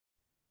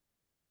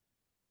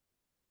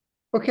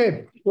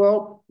Okay,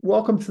 well,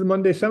 welcome to the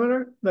Monday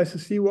seminar. Nice to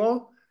see you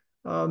all.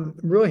 I'm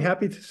really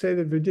happy to say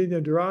that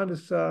Virginie Durand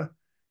is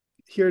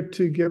here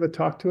to give a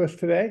talk to us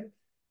today.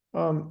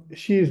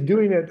 She is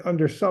doing it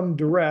under some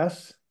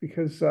duress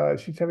because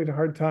she's having a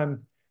hard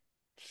time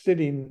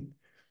sitting,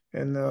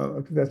 and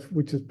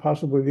which is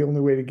possibly the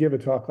only way to give a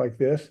talk like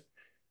this.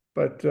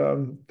 But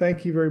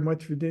thank you very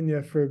much,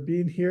 Virginia, for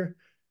being here.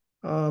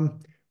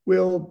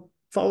 We'll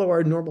follow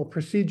our normal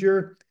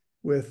procedure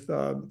with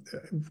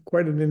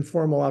quite an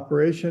informal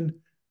operation,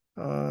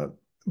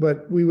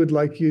 but we would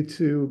like you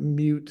to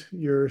mute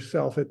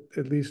yourself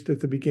at least at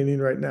the beginning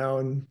right now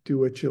and do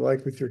what you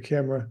like with your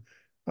camera.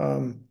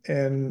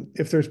 And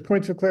if there's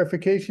points of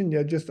clarification,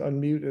 yeah, just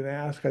unmute and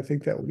ask. I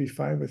think that will be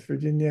fine with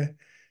Virginia.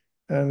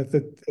 And at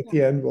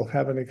the end, we'll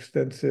have an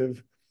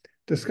extensive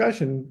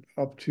discussion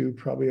up to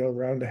probably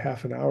around a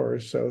half an hour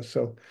or so.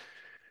 So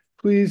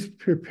please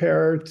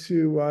prepare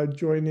to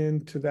join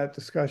into that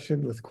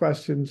discussion with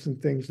questions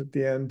and things at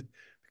the end,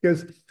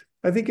 because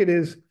I think it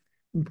is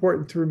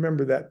important to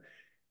remember that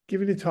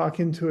giving a talk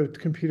into a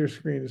computer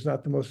screen is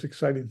not the most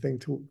exciting thing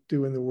to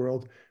do in the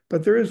world,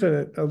 but there is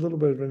a little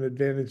bit of an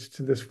advantage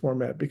to this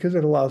format because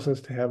it allows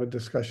us to have a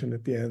discussion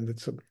at the end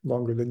that's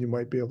longer than you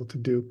might be able to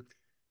do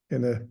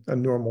in a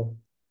normal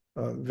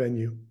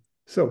venue.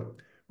 So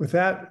with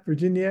that,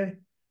 Virginie,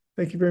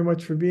 thank you very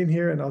much for being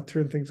here, and I'll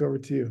turn things over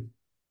to you.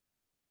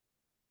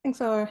 Thanks.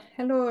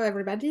 Hello,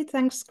 everybody.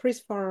 Thanks,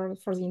 Chris, for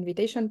the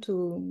invitation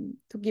to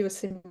give a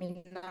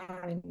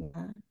seminar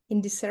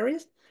in this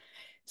series.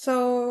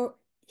 So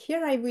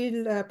here I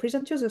will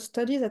present you the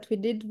study that we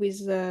did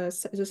with the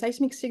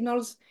seismic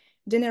signals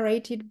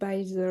generated by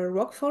the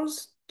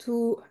rockfalls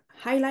to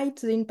highlight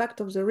the impact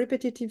of the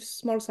repetitive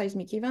small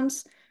seismic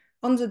events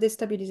on the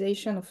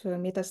destabilization of a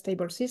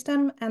metastable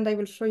system. And I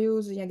will show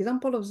you the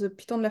example of the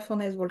Piton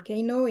Fournaise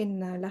Volcano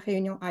in La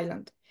Réunion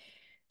Island.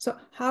 So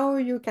how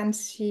you can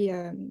see,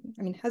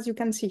 as you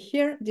can see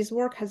here, this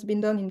work has been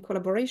done in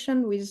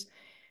collaboration with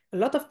a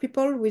lot of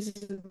people with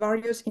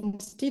various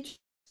institutes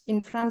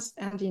in France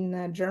and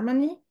in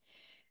Germany.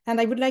 And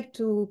I would like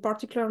to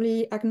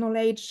particularly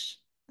acknowledge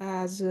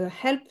the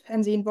help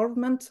and the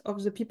involvement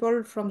of the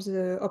people from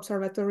the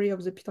observatory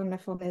of the Piton La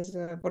Fournaise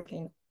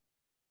volcano.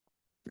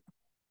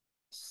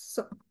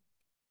 So,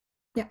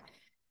 yeah.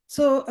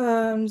 So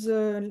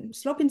the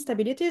slope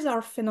instabilities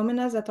are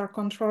phenomena that are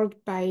controlled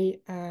by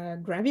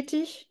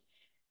gravity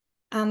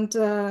and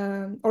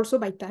also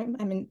by time.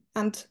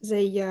 And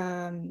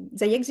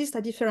they exist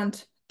at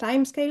different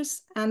time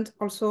scales and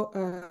also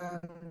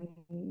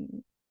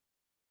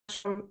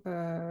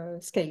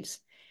scales.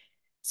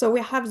 So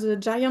we have the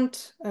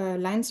giant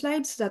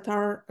landslides that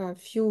are a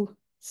few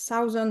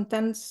thousand,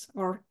 tens,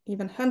 or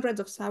even hundreds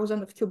of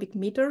thousands of cubic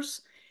meters,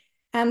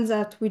 and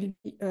that will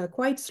be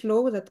quite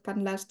slow, that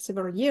can last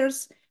several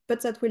years,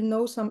 but that will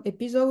know some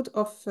episode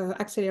of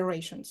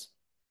accelerations.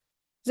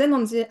 Then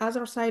on the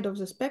other side of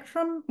the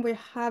spectrum, we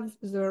have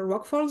the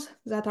rockfalls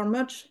that are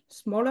much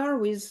smaller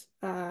with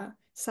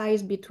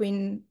size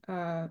between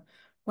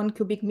 1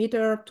 cubic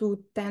meter to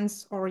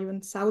tens or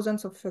even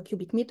thousands of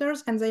cubic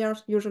meters, and they are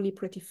usually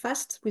pretty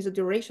fast with a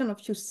duration of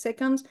a few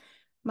seconds,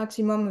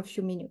 maximum a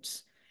few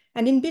minutes.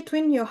 And in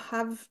between, you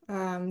have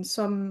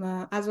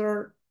some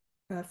other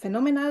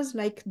phenomena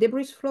like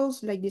debris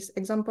flows, like this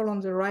example on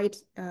the right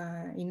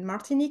in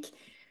Martinique.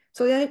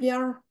 So they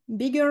are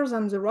bigger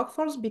than the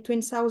rockfalls,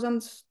 between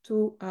thousands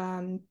to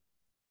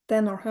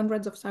 10 or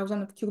hundreds of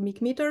thousands of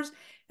cubic meters.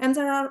 And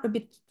they are a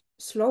bit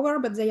slower,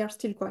 but they are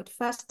still quite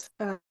fast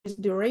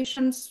with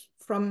durations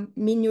from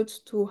minutes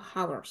to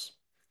hours.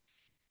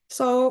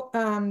 So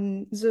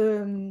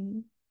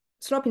the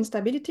slope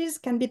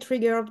instabilities can be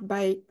triggered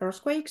by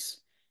earthquakes,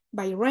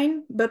 by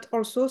rain, but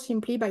also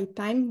simply by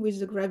time with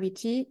the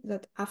gravity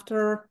that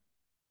after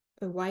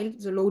a while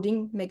the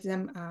loading makes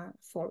them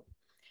fall.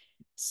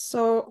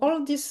 So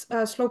all these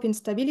slope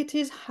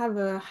instabilities have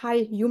a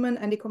high human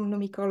and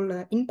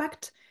economical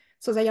impact.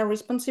 So they are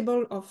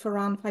responsible of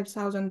around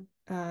 5,000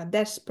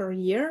 deaths per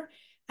year,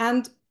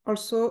 and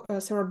also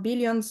several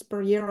billions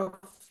per year of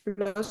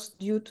loss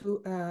due to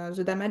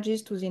the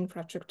damages to the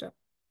infrastructure.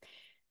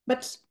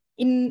 But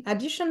in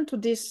addition to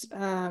these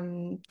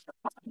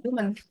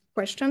human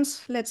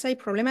questions, let's say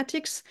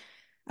problematics,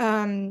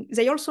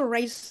 they also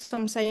raise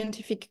some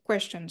scientific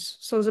questions.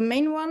 So the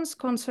main ones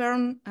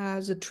concern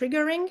the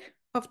triggering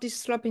of these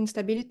slope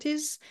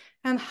instabilities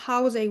and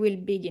how they will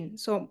begin.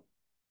 So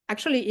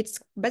actually, it's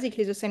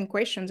basically the same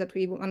question that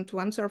we want to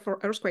answer for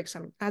earthquakes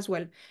as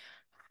well.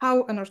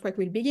 How an earthquake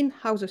will begin,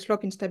 how the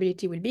slope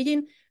instability will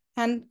begin,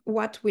 and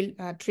what will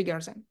trigger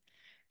them.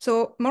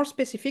 So more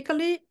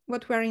specifically,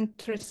 what we're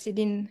interested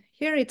in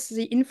here, it's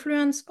the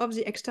influence of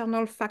the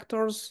external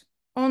factors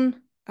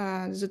on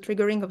the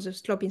triggering of the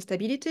slope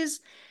instabilities.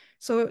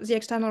 So the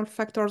external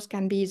factors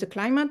can be the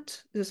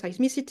climate, the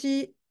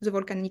seismicity, the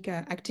volcanic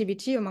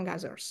activity, among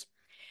others.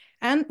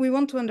 And we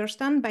want to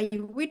understand by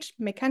which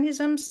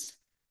mechanisms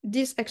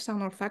these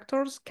external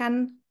factors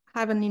can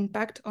have an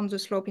impact on the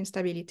slope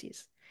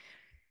instabilities.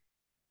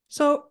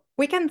 So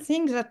we can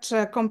think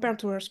that compared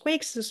to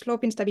earthquakes, the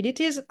slope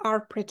instabilities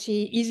are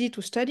pretty easy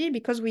to study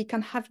because we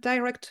can have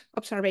direct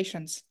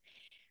observations.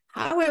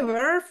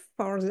 However,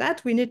 for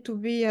that, we need to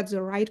be at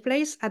the right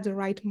place at the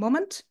right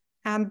moment,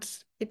 and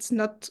it's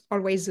not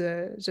always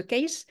the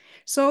case.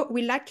 So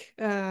we lack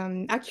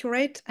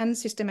accurate and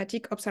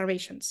systematic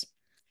observations.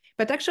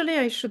 But actually,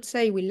 I should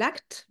say we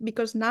lacked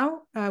because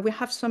now we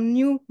have some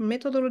new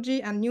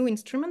methodology and new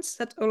instruments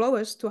that allow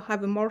us to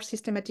have a more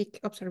systematic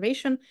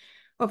observation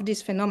of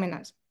these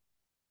phenomena.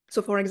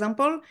 So for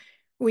example,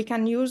 we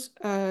can use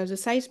the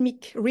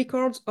seismic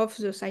records of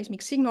the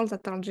seismic signals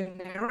that are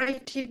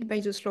generated by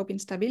the slope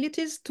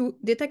instabilities to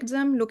detect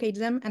them, locate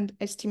them, and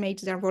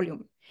estimate their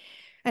volume.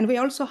 And we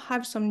also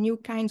have some new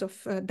kinds of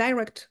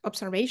direct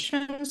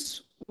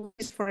observations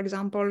with, for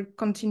example,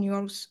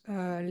 continuous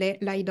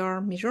LiDAR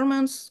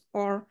measurements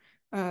or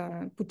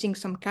putting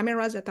some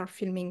cameras that are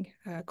filming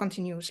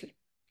continuously.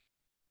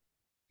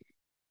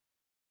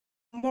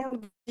 More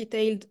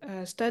detailed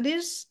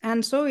studies,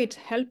 and so it's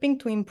helping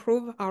to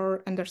improve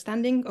our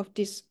understanding of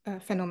these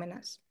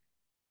phenomena.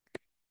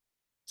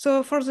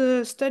 So for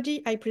the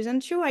study I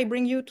present you, I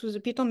bring you to the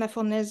Piton-La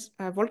Fournaise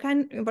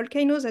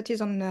volcano that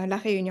is on La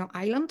Réunion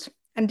Island.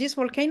 And this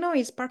volcano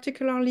is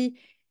particularly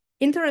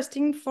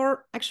interesting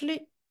for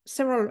actually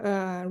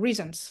several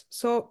reasons.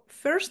 So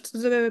first,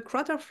 the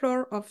crater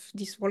floor of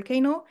this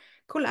volcano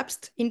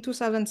collapsed in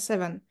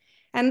 2007.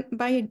 And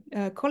by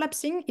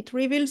collapsing, it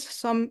reveals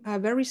some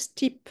very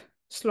steep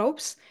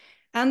slopes,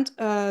 and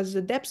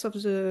the depth of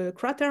the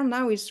crater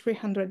now is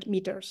 300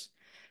 meters.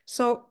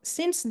 So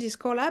since this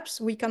collapse,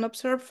 we can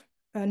observe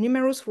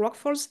numerous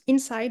rockfalls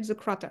inside the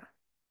crater.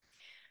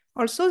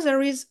 Also,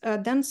 there is a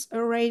dense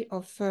array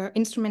of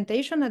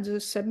instrumentation at the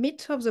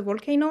summit of the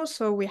volcano.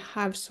 So we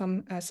have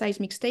some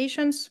seismic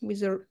stations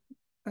with a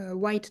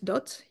white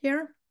dot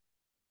here,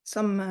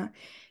 some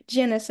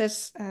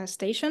GNSS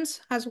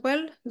stations as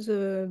well,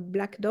 the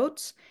black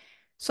dots,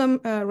 some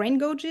rain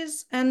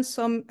gauges, and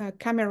some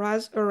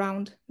cameras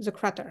around the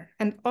crater.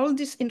 And all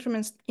this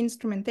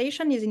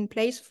instrumentation is in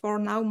place for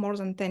now more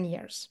than 10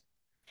 years.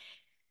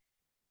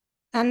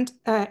 And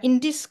in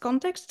this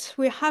context,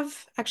 we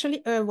have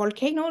actually a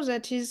volcano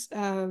that is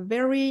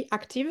very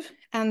active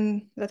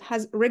and that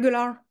has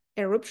regular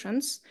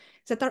eruptions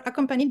that are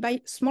accompanied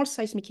by small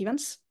seismic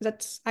events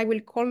that I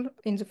will call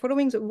in the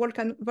following the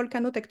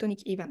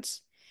volcano-tectonic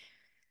events.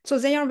 So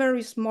they are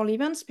very small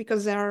events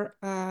because their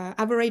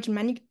average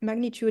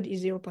magnitude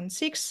is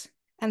 0.6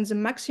 and the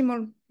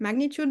maximum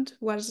magnitude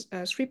was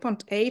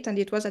 3.8, and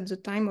it was at the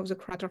time of the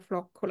crater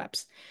floor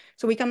collapse.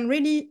 So we can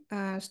really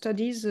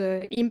study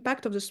the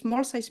impact of the small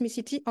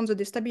seismicity on the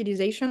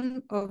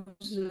destabilization of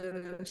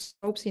the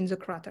slopes in the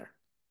crater.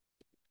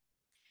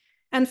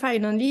 And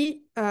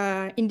finally,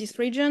 in this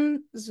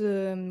region,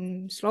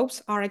 the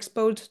slopes are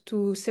exposed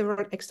to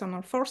several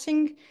external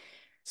forcing.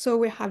 So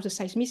we have the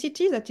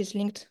seismicity that is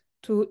linked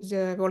to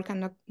the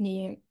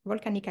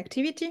volcanic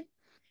activity.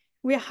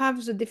 We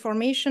have the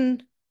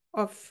deformation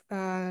of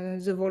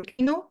the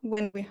volcano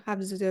when we have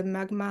the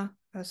magma,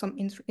 some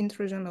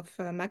intrusion of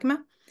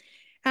magma.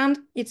 And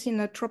it's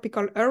in a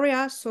tropical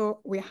area,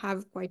 so we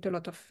have quite a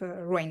lot of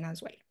rain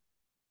as well.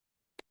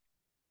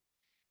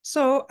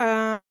 So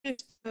I'll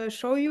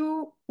show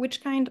you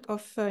which kind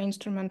of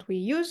instrument we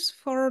use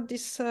for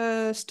this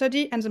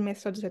study and the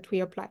methods that we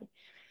apply.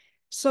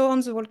 So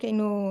on the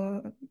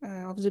volcano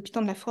of the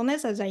Piton-La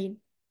Fournaise, as I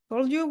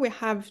told you, we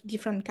have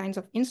different kinds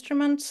of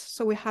instruments.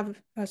 So we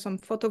have some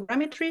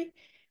photogrammetry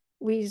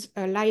with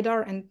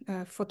LiDAR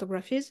and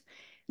photographies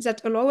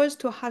that allow us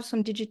to have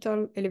some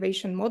digital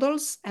elevation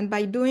models. And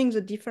by doing the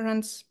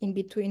difference in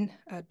between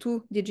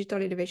two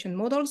digital elevation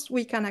models,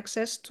 we can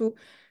access to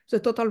the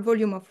total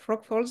volume of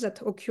rockfalls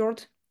that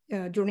occurred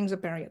during the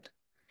period.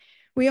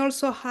 We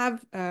also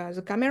have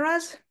the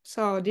cameras.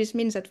 So this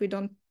means that we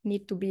don't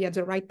need to be at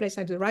the right place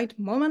at the right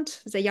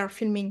moment. They are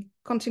filming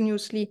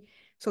continuously,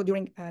 so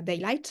during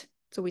daylight.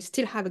 So we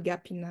still have a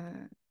gap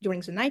in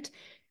during the night.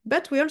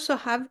 But we also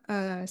have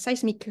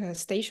seismic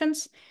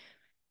stations.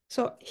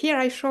 So here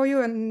I show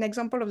you an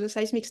example of the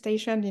seismic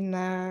station in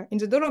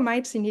the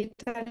Dolomites in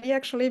Italy,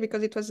 actually,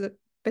 because it was the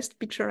best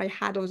picture I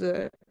had of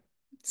the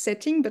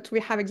setting. But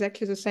we have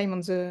exactly the same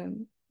on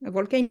the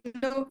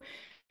volcano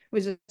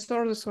with the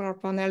solar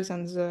panels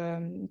and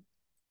the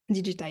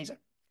digitizer.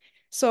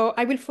 So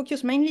I will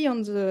focus mainly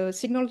on the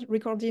signals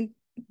recorded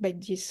by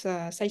these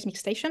seismic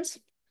stations.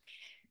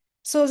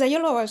 So they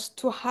allow us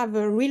to have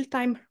a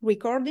real-time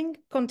recording,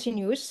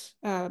 continuous,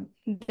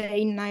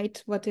 day,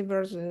 night,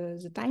 whatever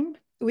the time.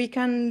 We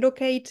can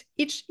locate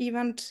each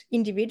event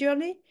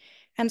individually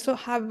and so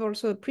have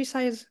also a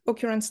precise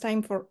occurrence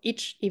time for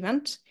each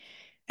event.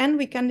 And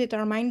we can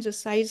determine the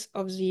size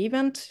of the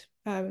event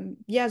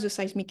via the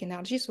seismic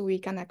energy, so we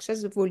can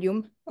access the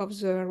volume of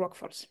the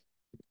rockfalls.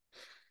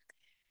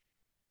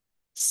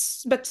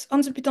 But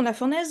on the Piton-La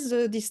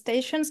Fournaise, these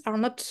stations are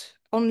not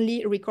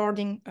only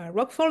recording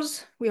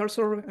rockfalls. We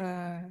also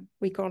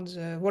record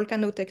the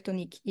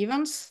volcano-tectonic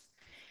events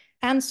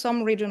and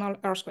some regional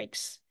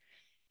earthquakes.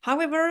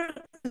 However,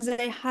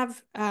 they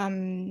have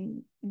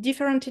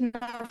different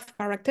enough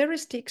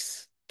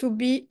characteristics to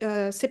be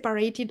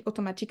separated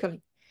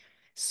automatically.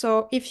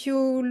 So if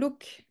you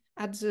look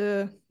at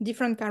the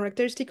different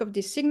characteristics of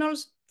these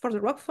signals for the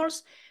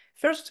rockfalls,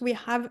 first we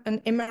have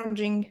an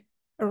emerging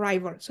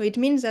arrival. So it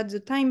means that the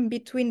time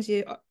between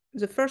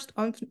the first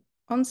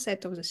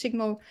onset of the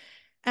signal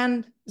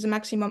and the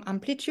maximum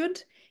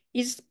amplitude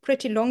is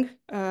pretty long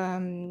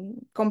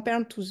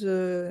compared to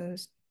the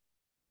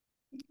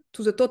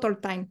total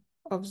time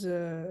of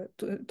the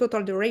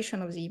total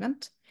duration of the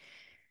event.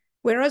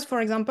 Whereas,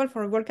 for example,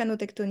 for a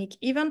volcanotectonic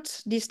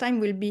event, this time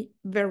will be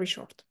very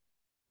short.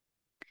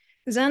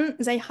 Then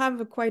they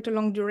have quite a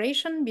long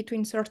duration,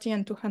 between 30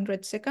 and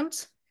 200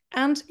 seconds.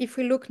 And if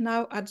we look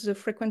now at the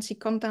frequency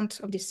content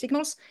of these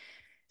signals,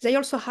 they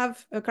also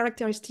have a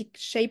characteristic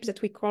shape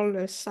that we call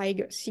a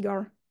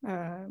cigar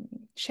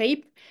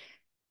shape.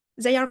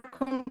 They are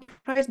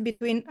comprised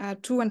between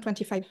 2 and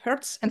 25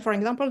 Hertz. And for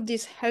example,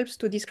 this helps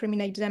to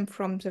discriminate them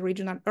from the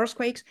regional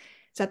earthquakes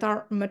that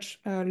are much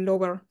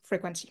lower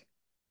frequency.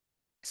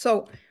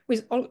 So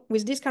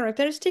with these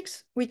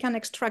characteristics, we can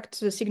extract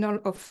the signal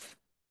of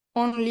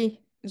only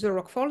the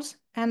rockfalls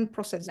and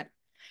process them.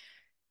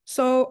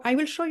 So I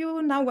will show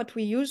you now what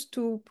we use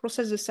to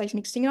process the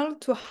seismic signal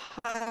to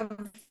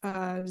have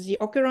the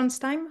occurrence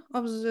time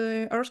of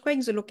the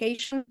earthquake, the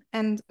location,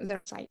 and the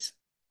size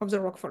of the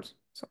rockfalls.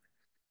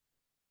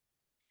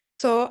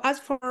 So as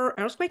for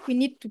earthquake, we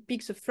need to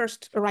pick the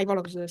first arrival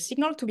of the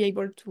signal to be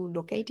able to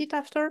locate it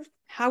after.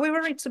 However,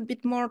 it's a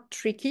bit more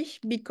tricky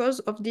because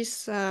of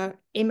this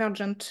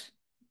emergent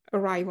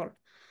arrival.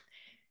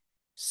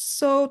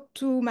 So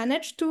to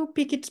manage to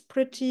pick it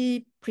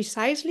pretty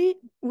precisely,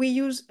 we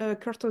use a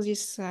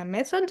kurtosis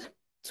method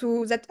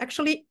that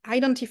actually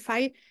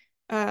identify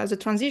the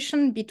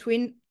transition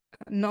between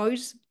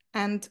noise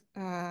and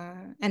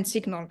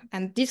signal.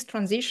 And this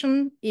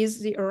transition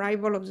is the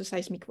arrival of the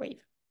seismic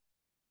wave.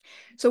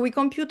 So we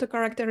compute a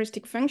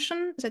characteristic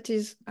function that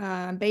is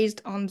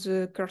based on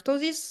the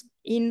kurtosis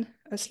in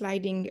a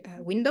sliding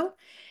window.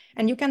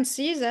 And you can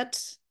see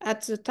that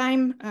at the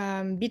time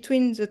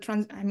between the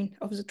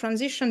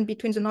transition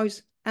between the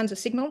noise and the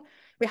signal,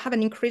 we have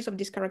an increase of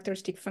this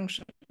characteristic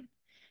function.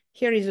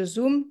 Here is a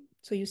zoom.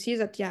 So you see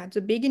that, yeah, at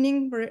the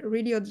beginning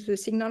really of the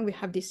signal, we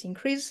have this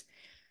increase.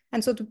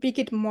 And so to pick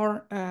it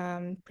more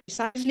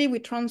precisely, we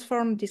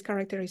transform this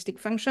characteristic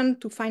function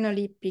to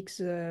finally pick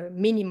the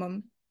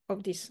minimum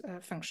of this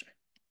function.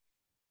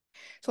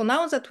 So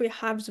now that we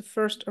have the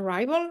first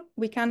arrival,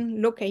 we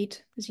can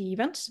locate the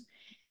events.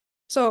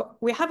 So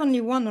we have only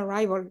one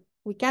arrival.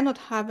 We cannot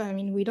have,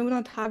 we do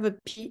not have a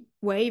P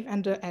wave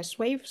and a S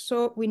wave.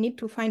 So we need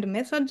to find a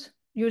method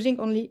using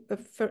only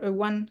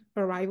one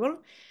arrival.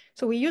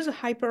 So we use a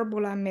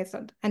hyperbola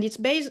method, and it's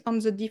based on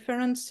the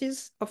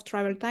differences of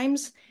travel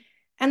times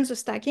and the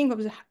stacking of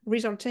the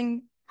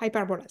resulting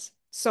hyperbolas.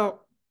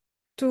 So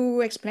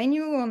to explain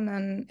you on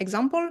an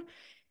example,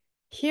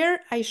 here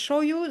I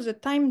show you the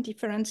time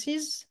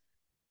differences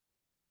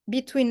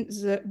between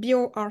the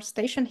BOR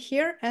station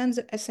here and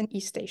the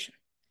SNE station.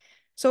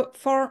 So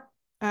for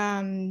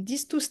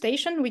these two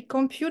stations, we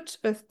compute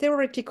a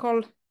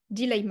theoretical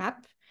delay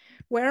map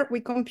where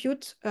we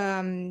compute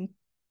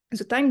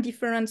the time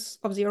difference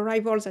of the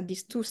arrivals at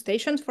these two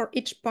stations for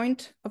each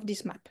point of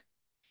this map.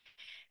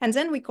 And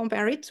then we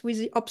compare it with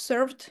the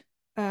observed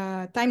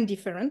time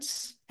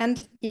difference,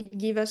 and it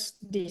gives us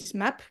this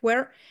map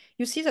where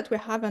you see that we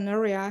have an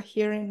area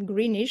here in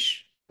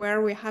greenish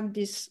where we have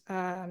this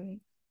time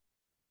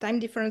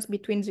difference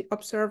between the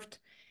observed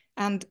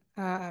and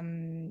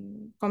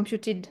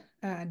computed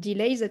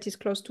delays that is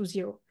close to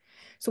 0.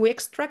 So we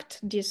extract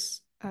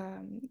this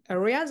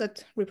area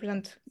that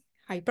represent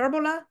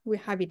hyperbola. We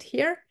have it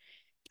here,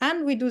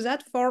 and we do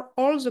that for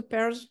all the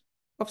pairs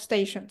of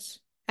stations.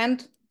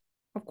 And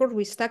of course,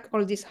 we stack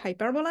all these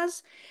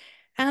hyperbolas,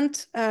 and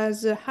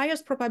the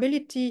highest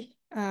probability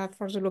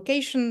for the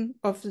location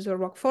of the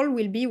rockfall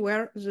will be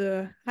where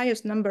the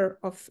highest number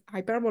of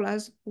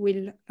hyperbolas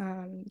will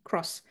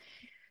cross.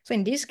 So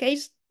in this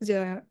case,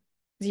 the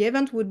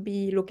event would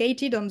be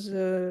located on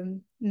the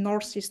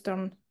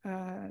northeastern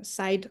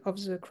side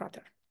of the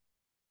crater.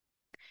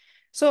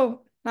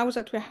 So now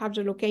that we have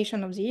the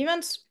location of the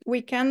events,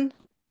 we can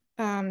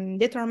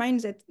determine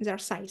their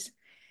size.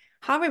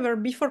 However,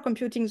 before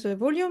computing the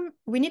volume,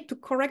 we need to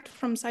correct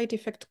from side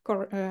effect.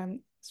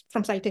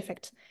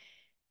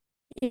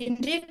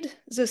 Indeed,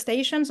 the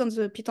stations on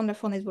the Piton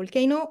Fournaise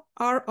Volcano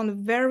are on a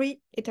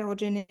very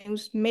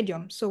heterogeneous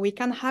medium. So we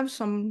can have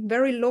some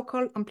very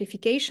local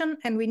amplification,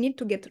 and we need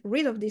to get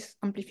rid of this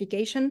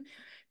amplification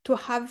to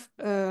have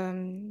a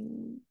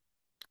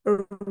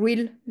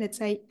real, let's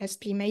say,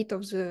 estimate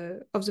of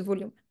the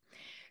volume.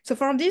 So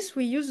for this,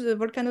 we use the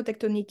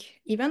volcanotectonic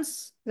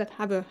events that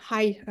have a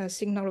high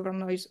signal over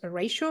noise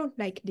ratio,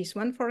 like this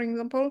one, for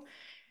example.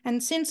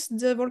 And since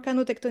the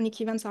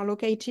volcanotectonic events are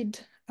located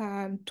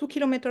 2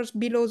 kilometers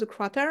below the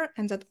crater,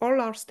 and that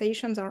all our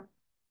stations are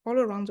all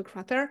around the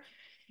crater,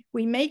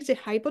 we make the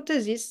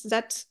hypothesis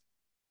that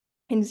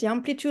in the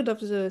amplitude of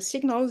the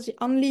signal, the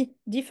only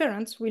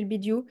difference will be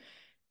due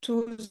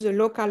to the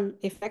local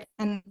effect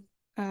and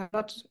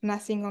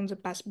nothing on the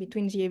path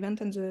between the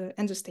event and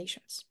the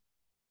stations.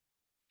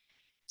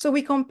 So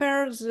we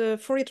compare the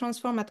Fourier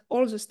transform at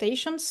all the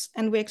stations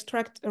and we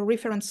extract a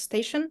reference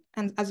station.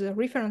 And as a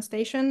reference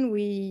station,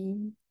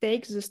 we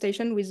take the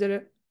station with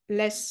the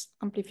less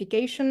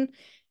amplification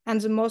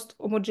and the most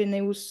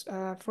homogeneous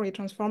Fourier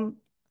transform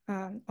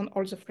on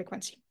all the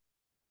frequency.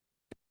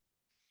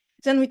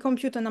 Then we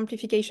compute an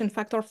amplification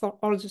factor for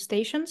all the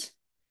stations.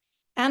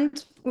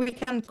 And we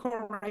can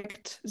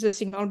correct the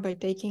signal by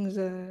taking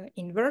the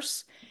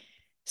inverse.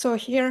 So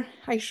here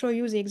I show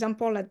you the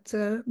example at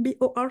the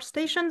BOR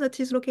station that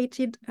is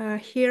located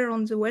here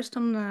on the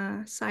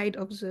western side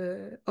of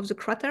the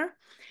crater.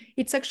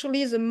 It's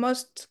actually the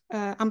most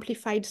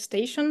amplified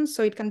station,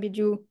 so it can be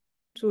due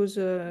to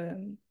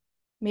the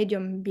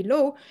medium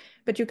below,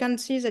 but you can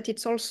see that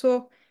it's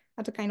also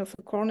at a kind of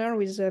a corner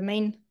with the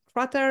main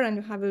crater, and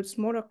you have a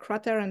smaller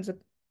crater, and the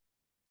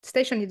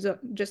station is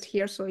just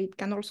here, so it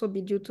can also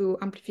be due to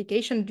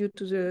amplification due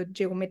to the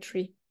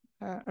geometry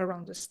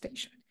around the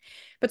station.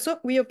 But so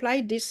we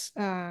apply this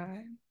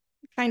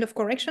kind of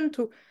correction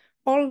to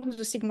all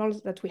the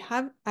signals that we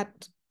have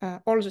at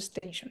all the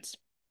stations.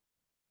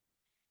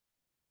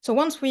 So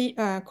once we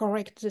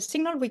correct the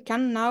signal, we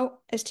can now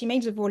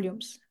estimate the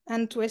volumes.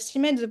 And to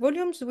estimate the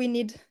volumes, we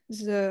need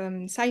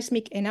the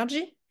seismic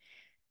energy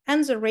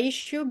and the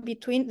ratio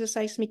between the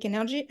seismic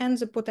energy and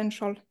the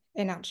potential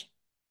energy.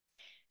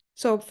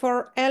 So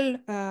for L,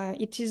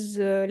 it is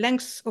the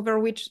length over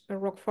which a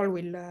rockfall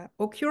will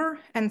occur,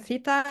 and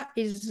theta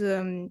is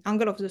the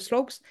angle of the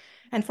slopes.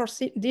 And for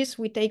this,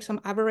 we take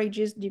some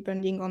averages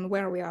depending on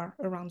where we are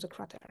around the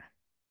crater.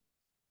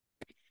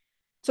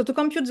 So to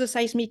compute the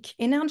seismic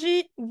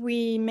energy,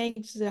 we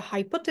make the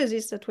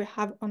hypothesis that we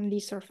have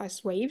only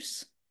surface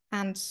waves.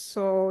 And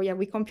so, yeah,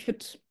 we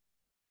compute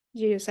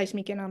the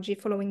seismic energy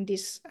following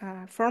this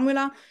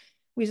formula,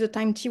 with the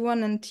time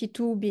T1 and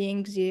T2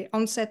 being the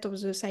onset of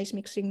the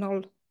seismic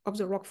signal of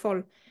the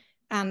rockfall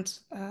and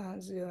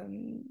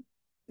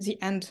the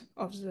end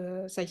of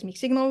the seismic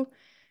signal.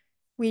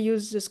 We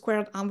use the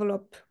squared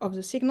envelope of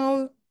the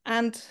signal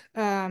and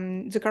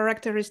the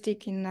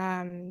characteristic in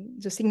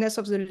the thickness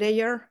of the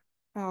layer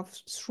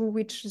through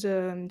which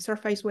the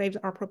surface waves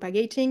are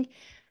propagating,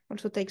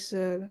 also takes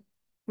the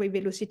wave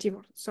velocity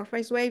of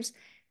surface waves,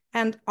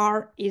 and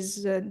R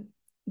is the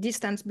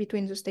distance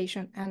between the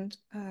station and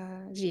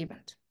the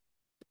event.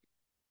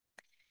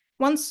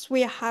 Once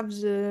we have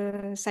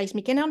the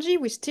seismic energy,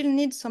 we still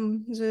need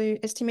the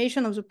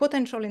estimation of the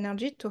potential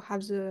energy to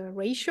have the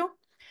ratio.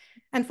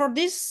 And for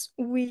this,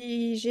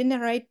 we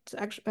generate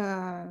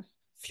a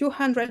few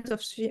hundreds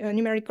of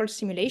numerical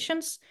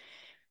simulations.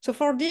 So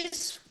for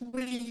this,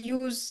 we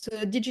use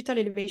the digital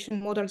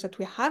elevation models that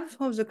we have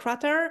of the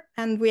crater,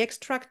 and we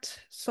extract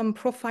some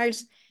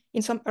profiles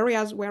in some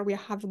areas where we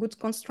have good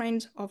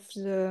constraints of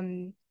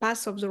the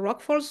path of the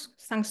rockfalls,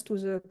 thanks to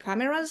the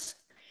cameras.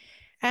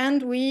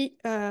 And we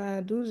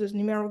do this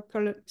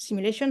numerical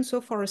simulation, so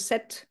for a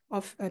set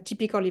of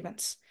typical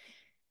events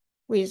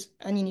with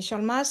an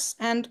initial mass,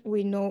 and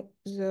we know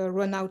the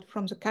run out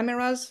from the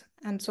cameras.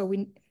 And so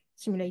we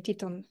simulate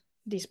it on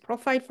this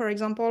profile, for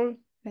example,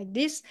 like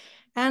this.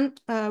 And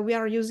we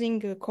are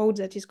using a code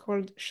that is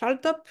called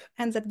SHALTOP,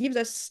 and that gives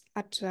us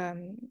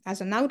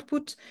as an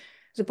output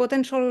the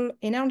potential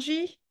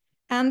energy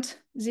and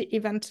the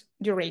event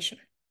duration.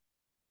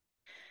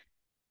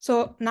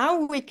 So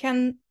now we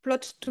can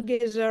plot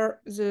together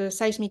the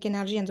seismic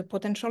energy and the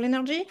potential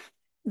energy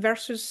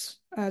versus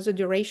the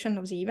duration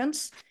of the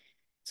events.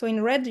 So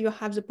in red, you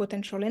have the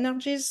potential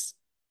energies.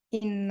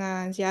 In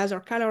the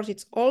other colors,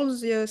 it's all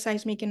the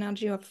seismic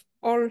energy of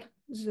all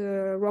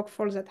the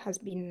rockfalls that has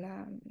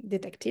been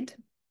detected.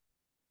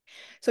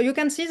 So you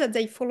can see that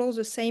they follow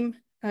the same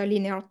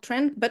linear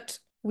trend, but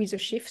with a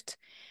shift.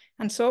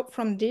 And so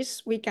from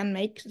this, we can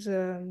make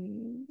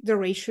the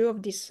ratio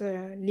of these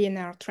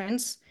linear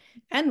trends,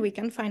 and we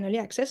can finally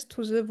access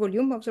to the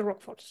volume of the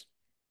rockfalls.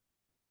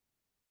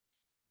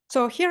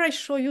 So here I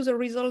show you the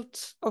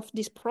result of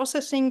this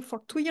processing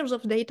for 2 years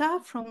of data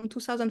from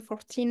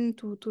 2014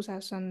 to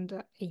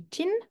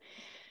 2018.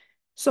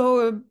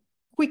 So a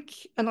quick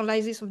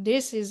analysis of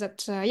this is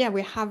that, yeah,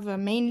 we have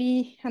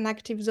mainly an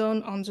active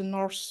zone on the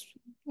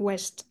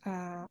northwest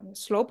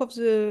slope of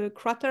the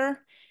crater.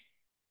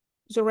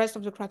 The rest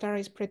of the crater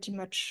is pretty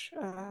much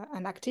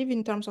inactive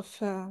in terms of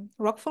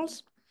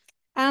rockfalls.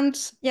 And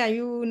yeah,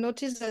 you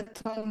notice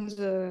that on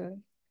the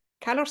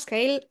color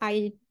scale,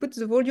 I put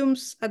the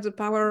volumes at the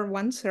power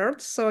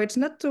 1/3. So it's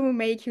not to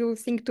make you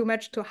think too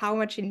much to how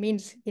much it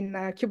means in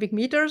cubic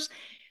meters,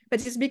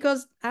 but it's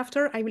because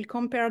after I will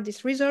compare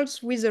these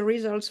results with the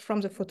results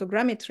from the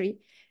photogrammetry.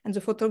 And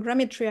the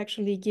photogrammetry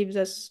actually gives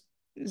us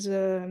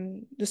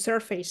the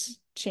surface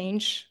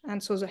change,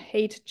 and so the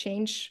height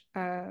change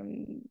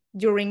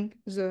during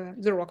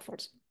the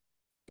rockfalls.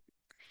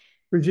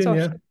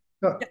 Virginia,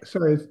 so, yeah.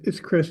 sorry, it's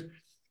Chris.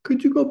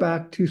 Could you go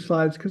back 2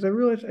 slides? Because I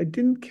realized I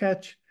didn't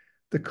catch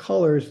the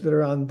colors that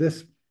are on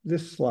this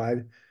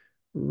slide.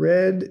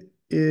 Red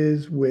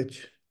is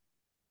which?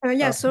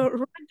 Yeah, so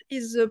red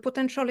is the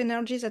potential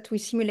energy that we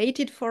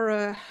simulated for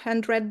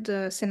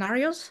 100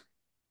 scenarios.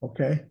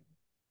 Okay.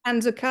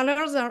 And the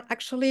colors are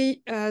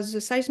actually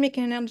the seismic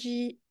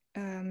energy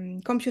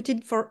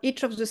computed for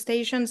each of the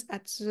stations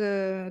at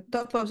the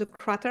top of the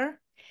crater.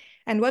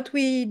 And what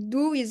we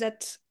do is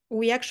that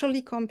we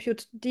actually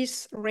compute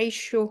this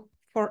ratio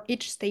for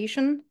each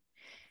station.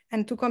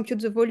 And to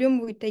compute the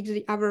volume, we take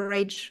the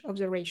average of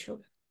the ratio.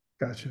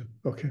 Gotcha.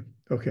 Okay.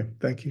 Okay.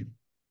 Thank you.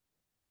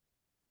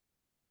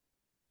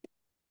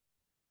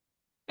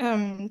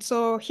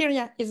 So here,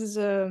 yeah, is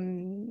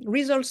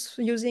results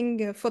using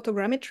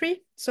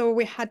photogrammetry. So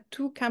we had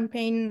two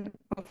campaigns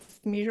of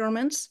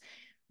measurements,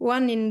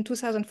 one in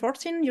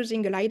 2014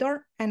 using a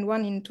LiDAR and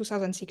one in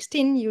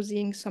 2016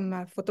 using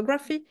some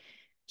photography.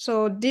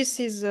 So this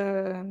is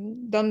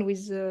done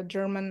with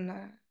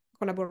German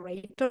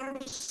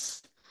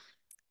collaborators.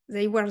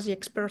 They were the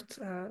expert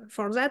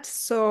for that.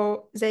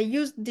 So they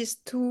used these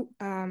two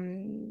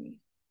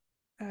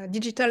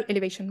digital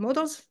elevation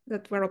models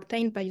that were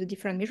obtained by the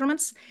different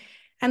measurements.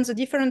 And the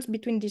difference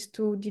between these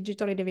two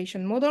digital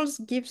elevation models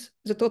gives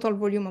the total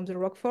volume of the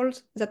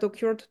rockfalls that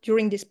occurred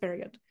during this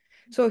period.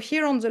 So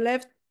here on the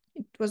left,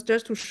 it was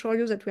just to show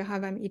you that we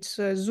have it's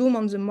a zoom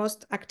on the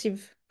most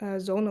active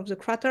zone of the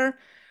crater.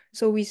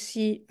 So we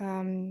see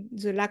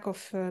the lack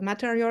of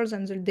materials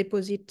and the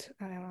deposit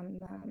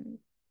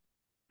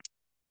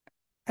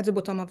at the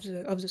bottom of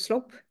the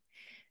slope.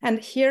 And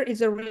here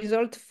is a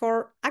result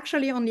for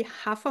actually only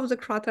half of the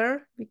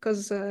crater,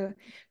 because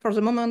for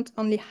the moment,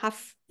 only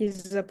half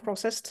is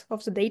processed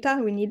of the data.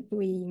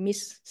 We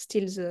miss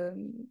still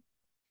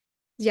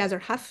the other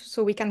half.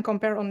 So we can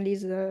compare only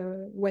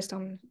the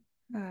western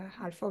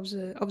half of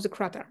the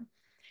crater.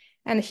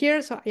 And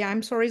here, so yeah,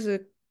 I'm sorry,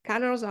 the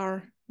colors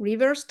are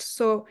reversed.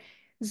 So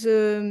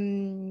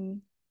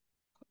the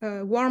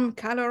warm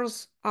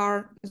colors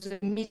are the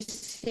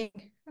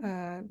missing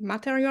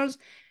materials,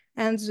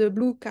 and the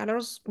blue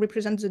colors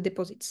represent the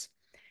deposits.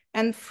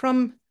 And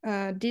from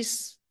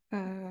this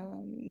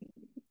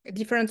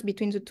difference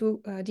between the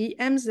two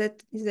DMs,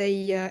 that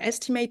they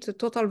estimate the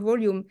total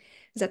volume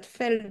that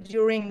fell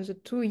during the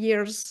 2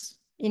 years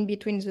in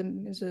between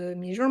the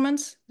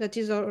measurements, that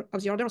is of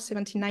the order of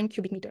 79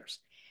 cubic meters.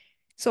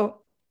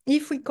 So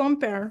if we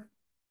compare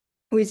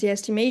with the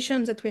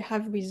estimations that we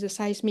have with the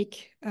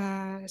seismic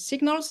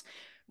signals,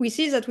 we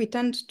see that we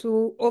tend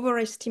to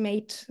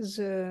overestimate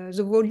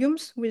the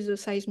volumes with the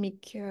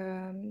seismic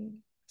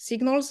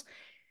signals,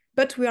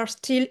 but we are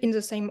still in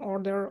the same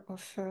order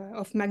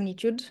of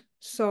magnitude.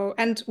 So,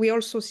 and we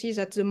also see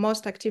that the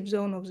most active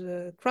zone of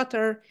the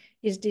crater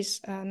is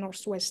this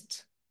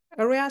northwest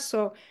area.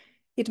 So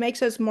it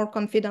makes us more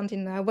confident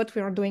in what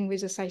we are doing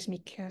with the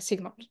seismic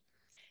signals.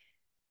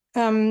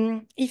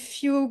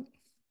 If you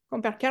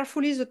compare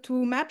carefully the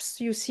two maps,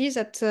 you see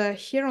that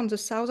here on the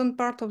southern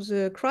part of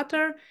the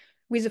crater,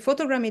 with the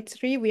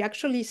photogrammetry, we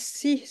actually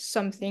see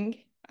something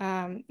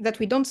that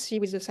we don't see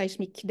with the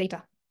seismic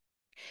data.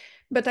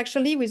 But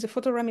actually, with the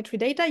photogrammetry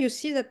data, you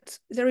see that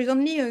there is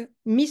only a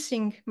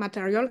missing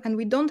material and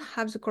we don't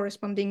have the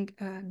corresponding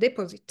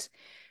deposit.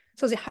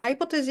 So the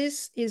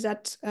hypothesis is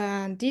that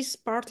this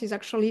part is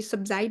actually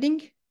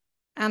subsiding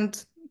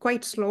and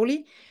quite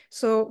slowly.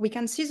 So we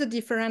can see the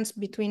difference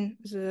between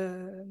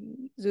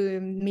the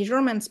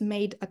measurements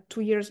made at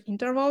 2 years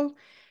interval,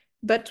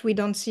 but we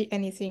don't see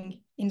anything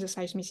in the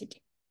seismicity.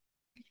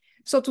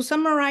 So to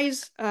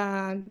summarize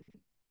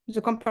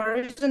the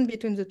comparison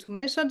between the two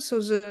methods, so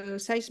the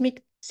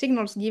seismic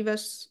signals give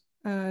us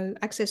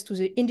access to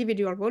the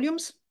individual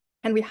volumes,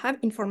 and we have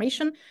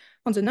information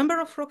on the number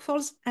of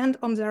rockfalls and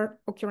on their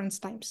occurrence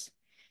times.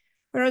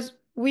 Whereas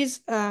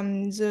with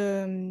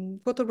the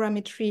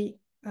photogrammetry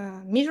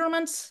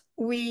measurements,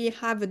 we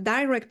have a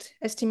direct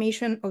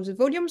estimation of the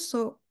volume,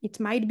 so it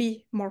might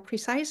be more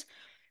precise,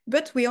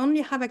 but we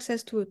only have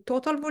access to a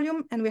total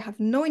volume and we have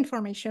no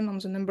information on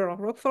the number of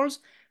rockfalls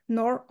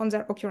nor on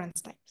their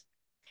occurrence times.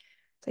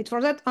 So it's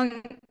for that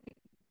on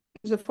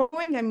the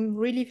following, I'm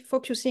really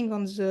focusing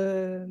on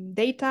the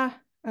data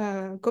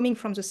coming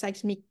from the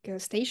seismic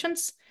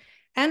stations,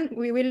 and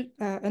we will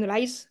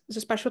analyze the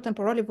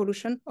spatiotemporal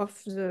evolution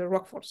of the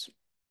rockfalls.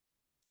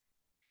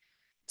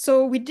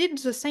 So we did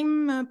the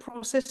same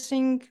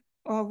processing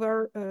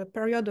over a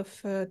period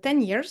of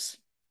 10 years,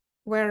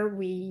 where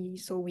we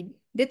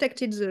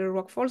detected the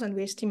rockfalls and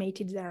we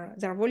estimated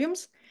their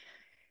volumes.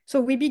 So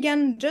we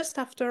began just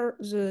after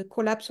the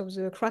collapse of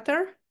the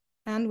crater,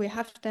 and we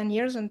have 10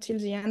 years until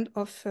the end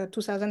of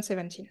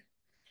 2017.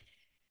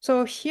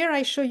 So here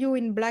I show you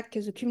in black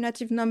the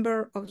cumulative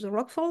number of the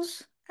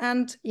rockfalls,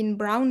 and in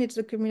brown it's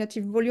the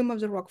cumulative volume of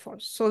the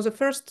rockfalls. So the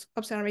first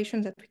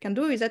observation that we can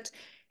do is that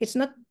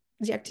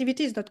the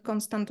activity is not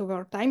constant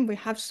over time. We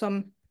have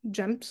some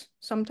jumps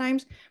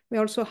sometimes. We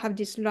also have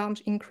this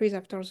large increase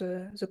after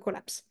the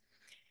collapse.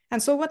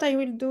 And so what I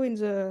will do in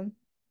the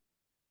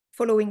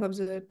following of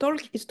the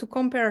talk is to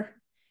compare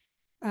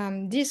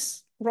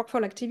this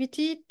rockfall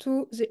activity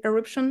to the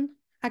eruption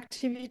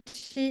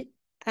activity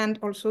and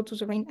also to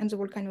the rain and the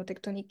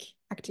volcanotectonic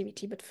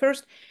activity. But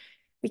first,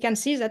 we can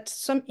see that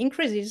some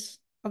increases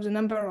of the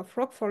number of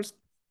rockfalls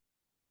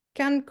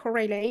can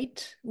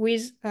correlate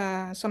with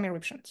some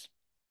eruptions.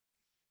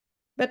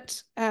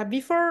 But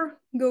before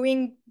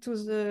going to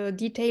the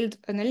detailed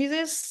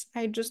analysis,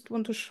 I just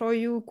want to show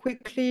you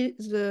quickly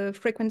the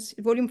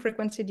volume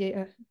frequency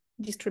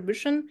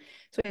distribution.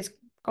 So it's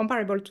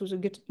comparable to the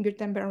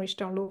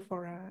Gutenberg-Richter law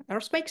for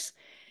earthquakes.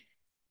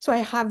 So I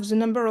have the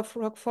number of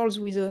rockfalls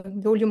with a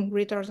volume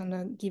greater than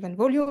a given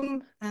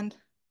volume and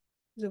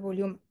the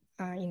volume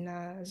in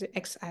the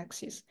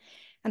x-axis.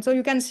 And so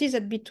you can see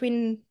that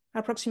between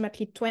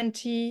approximately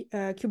 20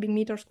 cubic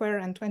meter square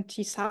and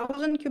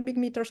 20,000 cubic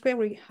meter square,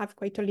 we have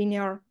quite a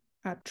linear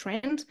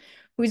trend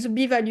with a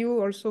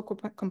b-value also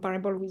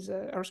comparable with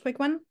the earthquake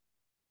one.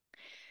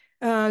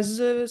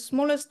 The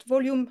smallest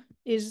volume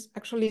is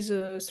actually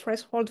the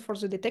threshold for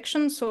the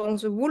detection. So on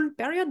the whole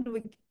period,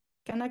 we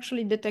can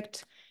actually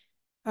detect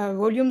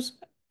volumes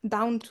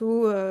down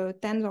to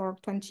 10 or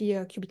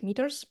 20 cubic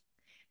meters.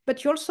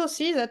 But you also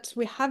see that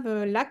we have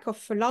a lack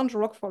of large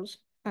rockfalls.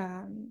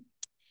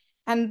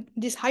 And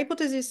this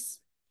hypothesis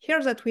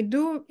here that we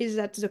do is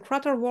that the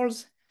crater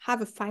walls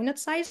have a finite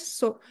size.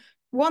 So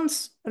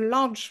once a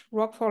large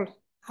rockfall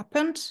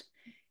happened,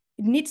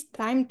 it needs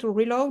time to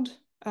reload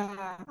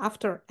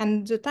after.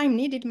 And the time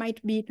needed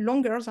might be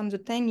longer than the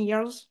 10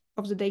 years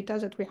of the data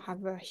that we have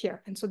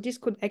here. And so this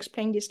could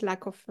explain this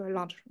lack of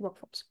large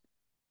rockfalls.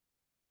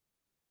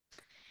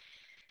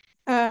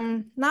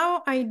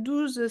 Now I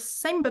do the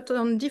same, but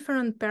on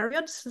different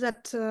periods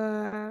that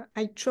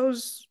I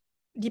chose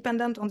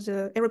dependent on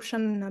the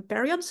eruption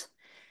periods.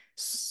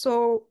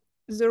 So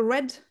the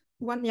red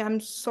one, yeah, I'm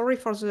sorry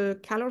for the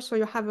color. So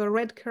you have a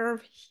red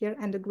curve here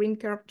and a green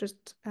curve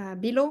just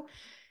below.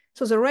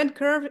 So the red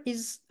curve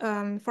is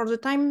for the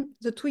time,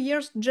 the 2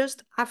 years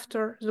just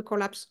after the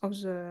collapse of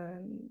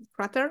the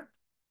crater.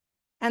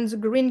 And the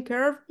green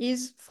curve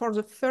is for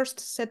the first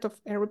set of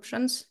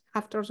eruptions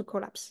after the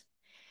collapse.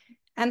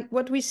 And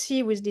what we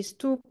see with these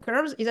two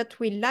curves is that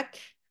we lack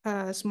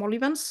small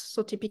events.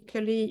 So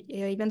typically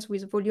events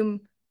with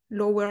volume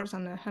lower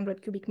than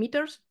 100 cubic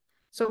meters.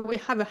 So we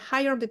have a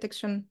higher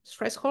detection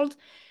threshold.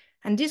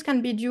 And this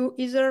can be due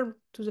either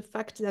to the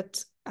fact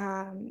that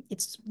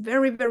it's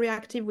very, very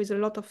active with a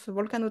lot of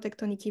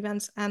volcanotectonic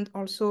events and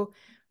also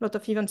a lot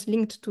of events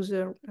linked to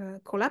the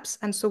collapse.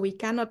 And so we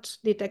cannot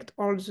detect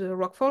all the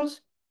rockfalls.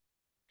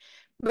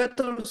 But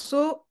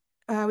also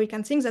we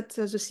can think that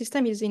the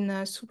system is in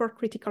a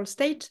supercritical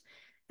state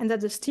and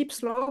that the steep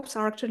slopes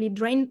are actually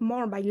drained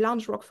more by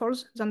large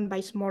rockfalls than by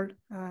small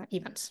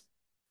events.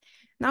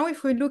 Now,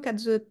 if we look at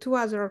the two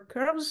other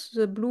curves,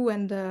 the blue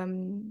and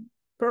the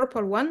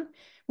purple one,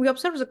 we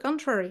observe the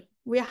contrary.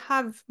 We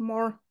have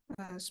more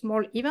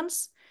small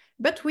events,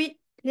 but we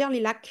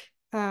clearly lack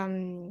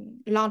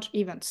large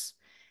events.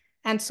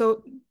 And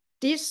so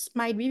this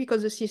might be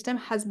because the system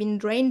has been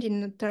drained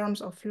in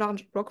terms of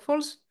large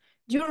rockfalls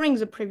during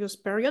the previous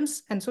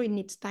periods, and so it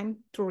needs time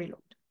to reload.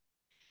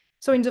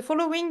 So in the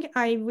following,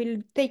 I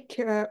will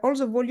take all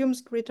the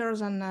volumes greater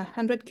than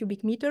 100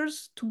 cubic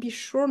meters to be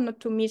sure not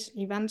to miss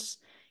events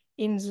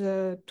in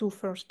the two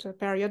first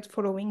periods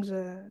following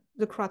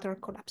the crater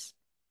collapse.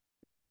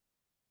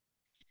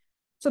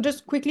 So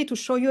just quickly to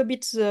show you a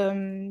bit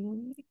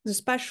the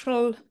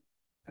spatial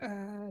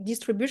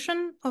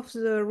distribution of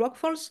the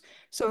rockfalls.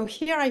 So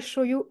here I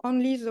show you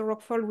only the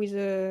rockfall with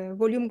a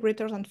volume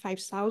greater than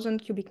 5,000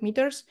 cubic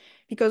meters,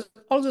 because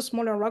all the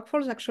smaller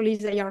rockfalls, actually,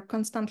 they are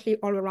constantly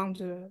all around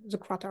the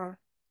crater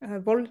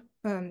wall,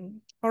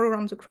 all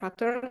around the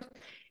crater.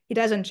 It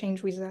doesn't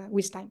change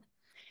with time.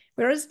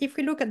 Whereas if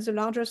we look at the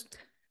largest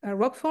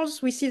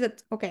rockfalls, we see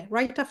that, okay,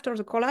 right after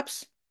the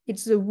collapse,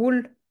 it's the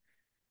whole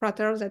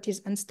crater that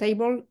is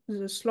unstable.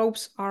 The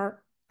slopes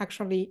are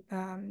actually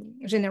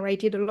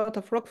generated a lot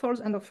of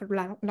rockfalls and of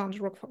large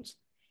rockfalls.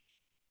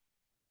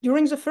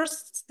 During the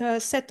first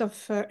set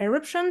of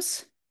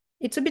eruptions,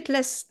 it's a bit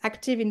less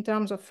active in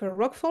terms of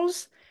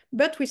rockfalls,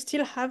 but we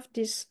still have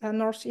this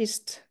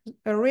northeast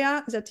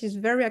area that is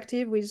very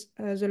active with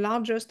the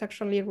largest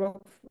actually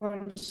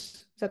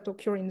rockfalls that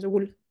occur in the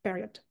whole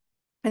period.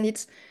 And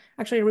it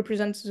actually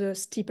represents the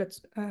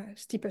steepest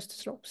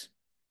slopes.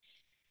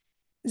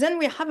 Then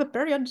we have a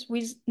period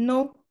with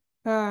no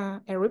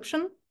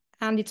eruption,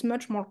 and it's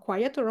much more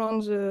quiet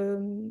around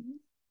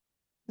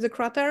the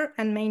crater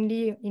and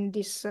mainly in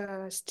this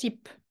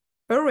steep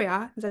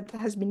area that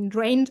has been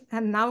drained.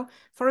 And now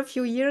for a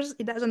few years,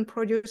 it doesn't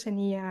produce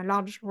any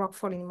large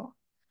rockfall anymore.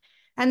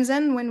 And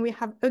then when we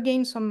have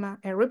again some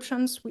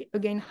eruptions, we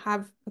again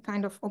have a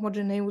kind of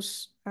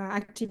homogeneous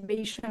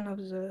activation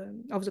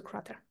of the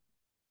crater.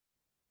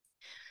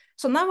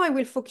 So now I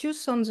will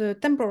focus on the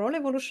temporal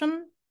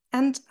evolution,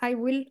 and I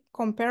will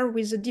compare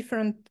with the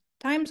different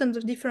times and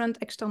the different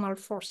external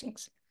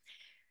forcings.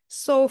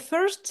 So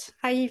first,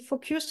 I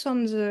focus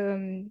on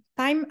the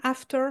time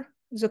after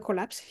the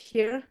collapse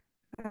here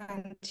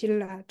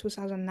until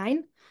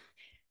 2009.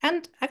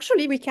 And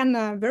actually, we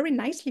can very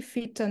nicely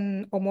fit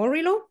an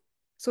Omori law.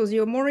 So the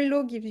Omori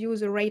law gives you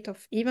the rate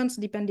of events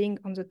depending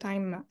on the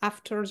time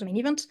after the main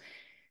event.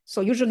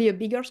 So usually a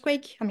big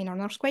earthquake,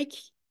 an earthquake,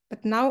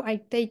 But now I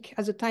take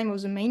as the time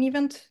of the main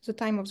event, the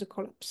time of the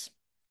collapse.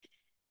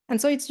 And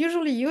so it's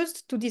usually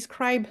used to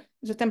describe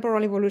the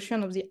temporal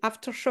evolution of the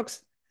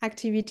aftershocks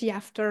activity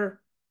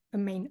after a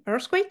main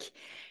earthquake,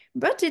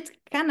 but it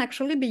can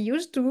actually be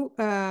used to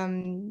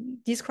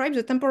describe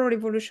the temporal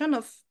evolution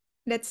of,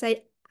 let's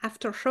say,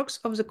 aftershocks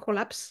of the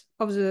collapse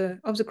of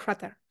the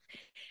crater.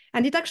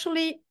 And it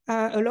actually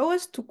allows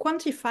us to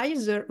quantify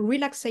the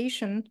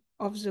relaxation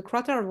of the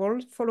crater wall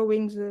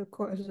following the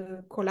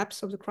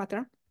collapse of the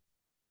crater.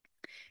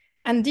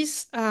 And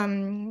this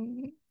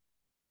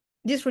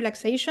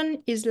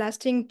relaxation is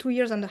lasting 2.5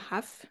 years,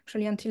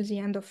 actually until the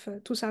end of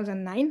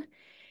 2009.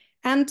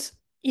 And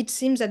it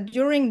seems that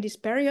during this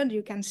period,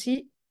 you can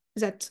see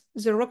that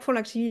the rockfall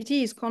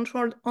activity is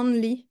controlled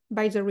only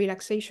by the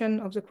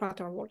relaxation of the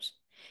crater walls.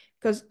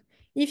 Because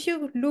if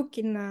you look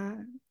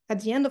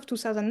at the end of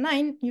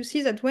 2009, you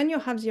see that when you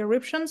have the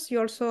eruptions, you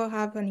also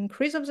have an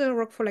increase of the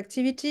rockfall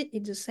activity.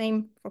 It's the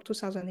same for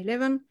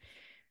 2011.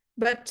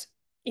 But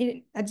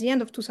at the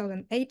end of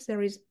 2008,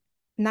 there is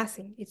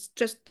nothing. It's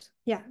just,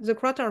 yeah, the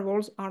crater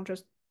walls are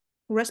just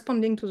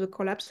responding to the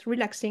collapse,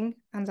 relaxing,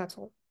 and that's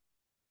all.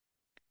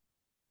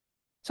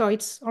 So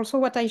it's also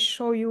what I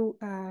show you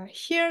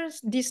here.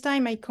 This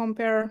time I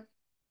compare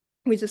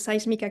with the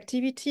seismic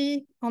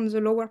activity on the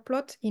lower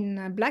plot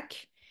in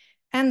black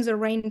and the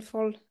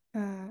rainfall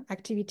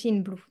activity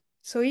in blue.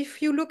 So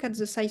if you look at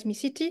the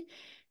seismicity,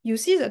 you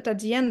see that at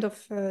the end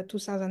of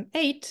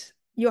 2008,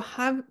 you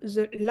have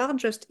the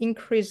largest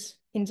increase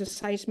in the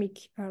seismic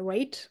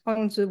rate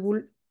on the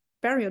whole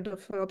period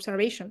of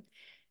observation.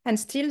 And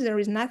still there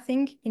is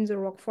nothing in the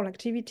rockfall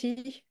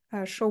activity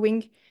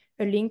showing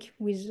a link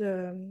with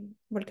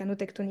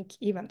volcanotectonic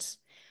events.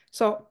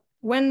 So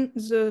when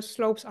the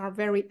slopes are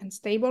very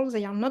unstable,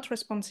 they are not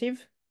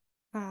responsive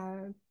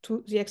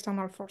to the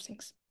external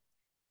forcings.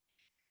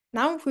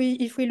 Now,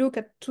 if we look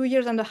at 2.5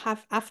 years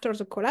after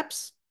the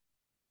collapse,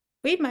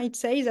 we might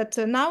say that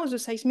now the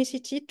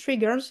seismicity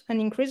triggers an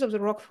increase of the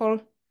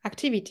rockfall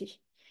activity.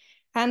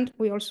 And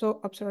we also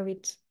observe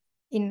it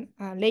in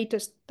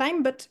latest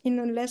time, but in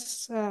a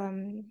less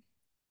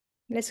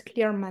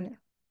clear manner.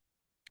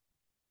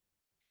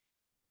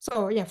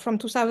 So yeah, from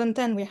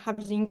 2010, we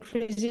have the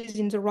increases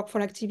in the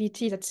rockfall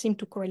activity that seem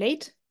to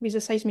correlate with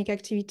the seismic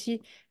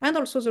activity and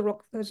also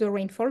the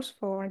rainfalls.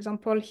 For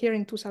example, here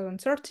in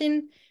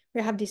 2013,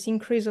 we have this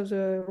increase of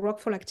the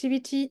rockfall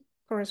activity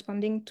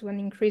corresponding to an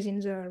increase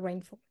in the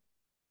rainfall.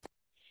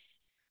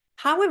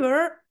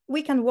 However,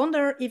 we can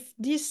wonder if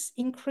these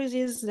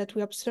increases that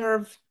we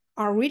observe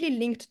are really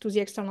linked to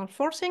the external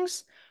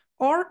forcings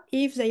or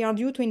if they are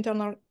due to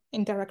internal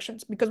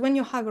interactions. Because when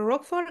you have a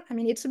rockfall, I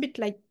mean, it's a bit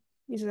like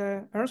with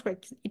an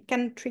earthquake, it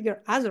can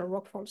trigger other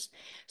rockfalls.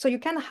 So you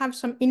can have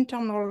some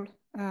internal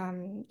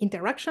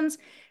interactions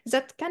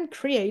that can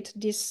create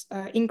this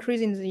increase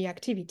in the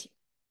activity.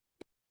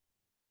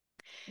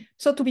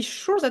 So to be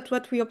sure that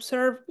what we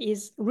observe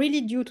is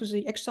really due to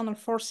the external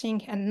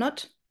forcing and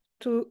not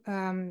to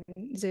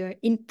the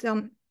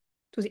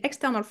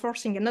external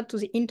forcing and not to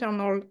the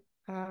internal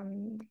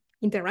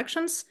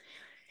interactions,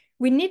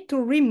 we need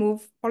to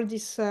remove all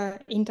these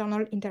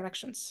internal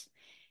interactions.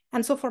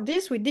 And so for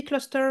this, we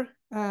decluster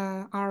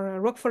our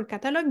rockfall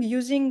catalog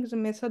using the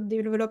method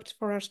developed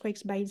for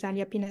earthquakes by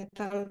Zaliapin et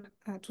al.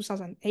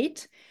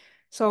 2008.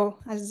 So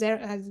as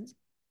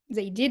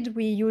they did,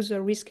 we use a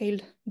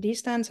rescaled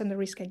distance and a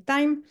rescaled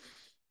time.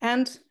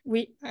 And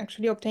we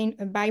actually obtain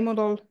a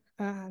bimodal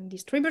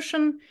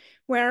distribution,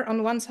 where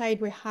on one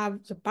side we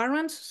have the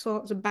parents,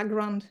 so the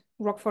background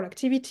rockfall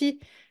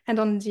activity, and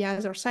on the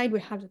other side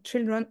we have the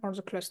children or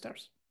the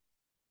clusters.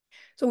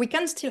 So we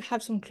can still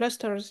have some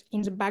clusters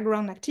in the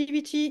background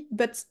activity,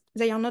 but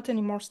they are not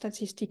anymore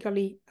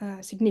statistically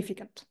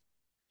significant.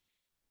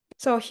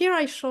 So here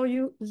I show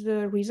you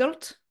the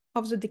result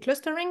of the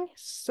declustering.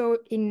 So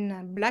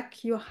in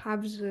black, you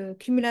have the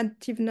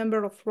cumulative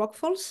number of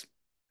rockfalls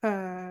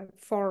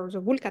for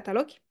the whole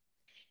catalog.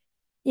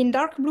 In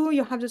dark blue,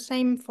 you have the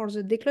same for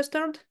the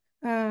declustered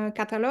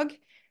catalog,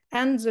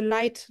 and the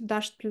light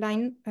dashed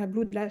line,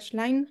 blue dashed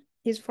line,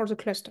 is for the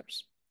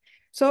clusters.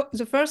 So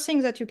the first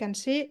thing that you can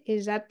see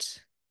is that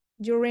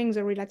during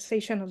the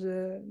relaxation of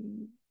the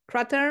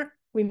crater,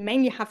 we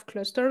mainly have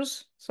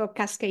clusters, so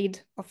cascade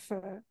of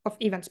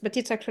events. But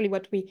it's actually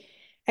what we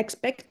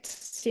expect,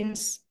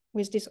 since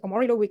with this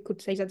Omori law, we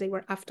could say that they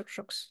were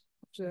aftershocks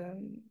of the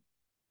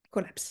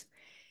collapse.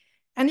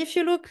 And if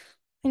you look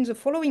in the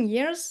following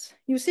years,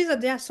 you see that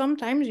there are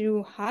sometimes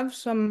you have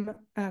some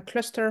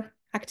cluster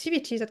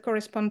activities that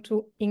correspond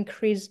to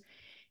increase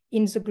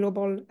in the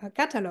global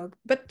catalog,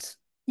 but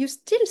you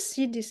still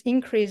see these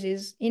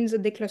increases in the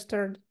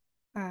declustered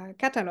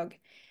catalog.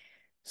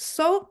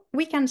 So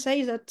we can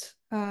say that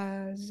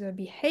the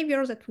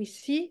behavior that we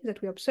see,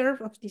 that we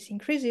observe of these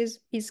increases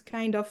is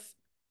kind of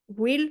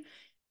real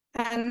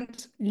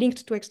and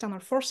linked to external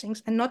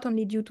forcings and not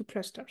only due to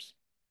clusters.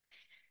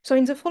 So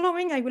in the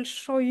following, I will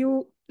show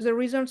you the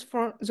results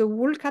for the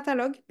whole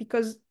catalog,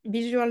 because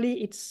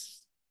visually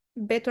it's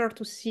better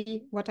to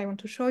see what I want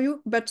to show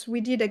you, but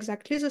we did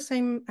exactly the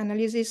same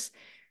analysis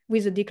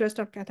with the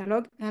decluster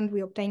catalog, and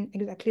we obtain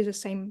exactly the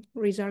same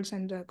results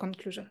and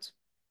conclusions.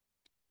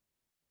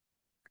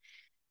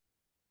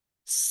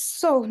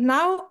 So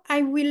now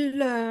I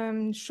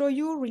will show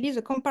you really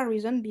the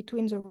comparison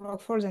between the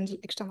rockfalls and the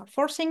external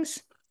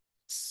forcings.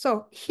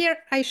 So here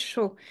I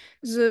show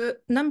the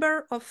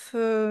number of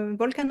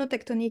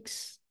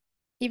volcanotectonics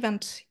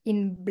events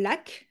in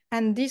black,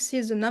 and this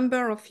is the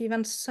number of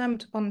events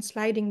summed on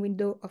sliding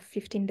window of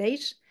 15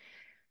 days.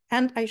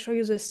 And I show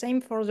you the same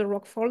for the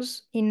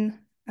rockfalls in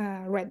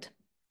red.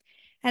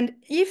 And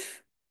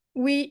if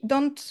we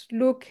don't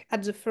look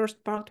at the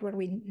first part where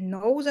we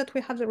know that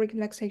we have the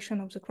relaxation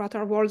of the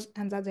crater walls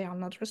and that they are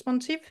not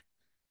responsive,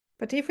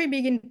 but if we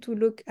begin to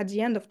look at the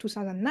end of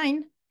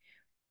 2009,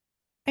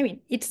 I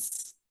mean,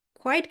 it's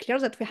quite clear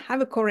that we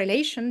have a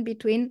correlation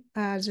between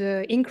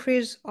the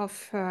increase of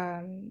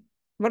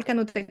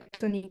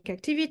volcanotectonic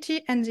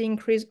activity and the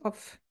increase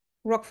of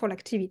rockfall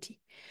activity.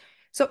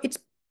 So it's,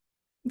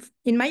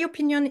 in my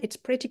opinion, it's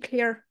pretty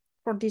clear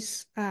for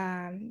this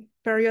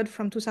period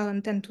from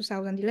 2010 to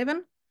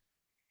 2011.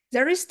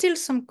 There is still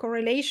some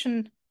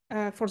correlation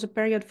for the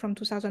period from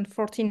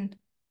 2014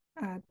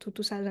 to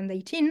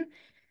 2018,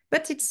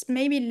 but it's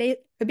maybe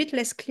a bit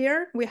less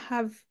clear. We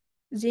have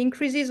the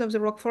increases of the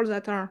rockfalls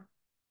that are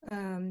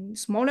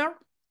smaller,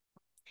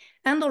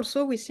 and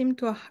also we seem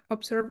to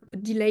observe a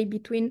delay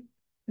between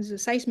the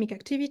seismic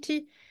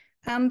activity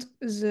and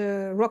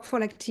the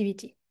rockfall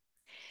activity.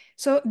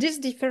 So this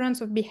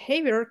difference of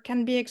behavior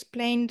can be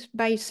explained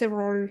by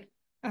several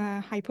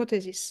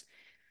hypotheses.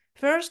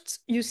 First,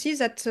 you see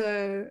that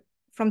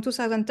from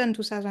 2010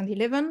 to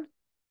 2011,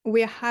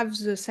 we have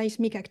the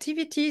seismic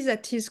activity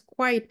that is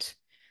quite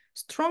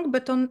strong,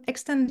 but on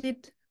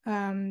extended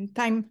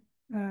time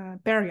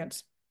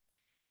periods.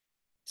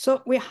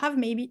 So we have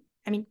maybe,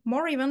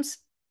 more events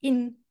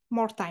in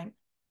more time.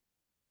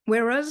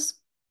 Whereas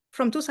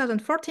from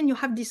 2014, you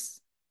have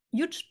these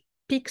huge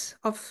peaks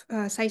of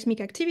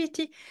seismic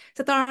activity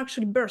that are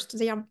actually bursts.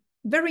 They are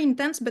very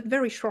intense, but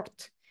very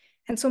short.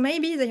 And so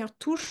maybe they are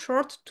too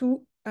short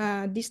to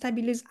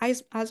destabilize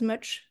as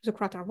much the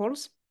crater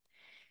walls.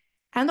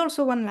 And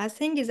also one last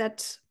thing is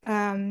that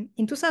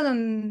in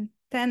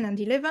 2010 and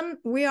 11,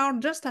 we are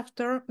just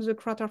after the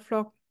crater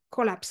floor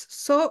collapse.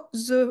 So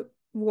the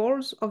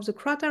walls of the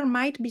crater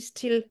might be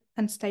still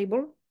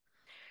unstable.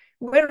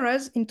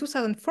 Whereas in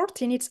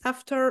 2014, it's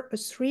after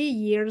 3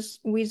 years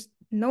with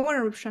no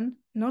eruption,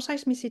 no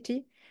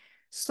seismicity.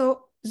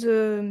 So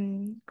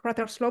the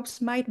crater slopes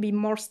might be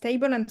more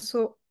stable and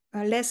so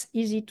less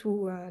easy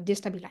to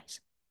destabilize.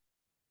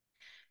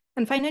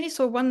 And finally,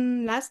 so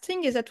one last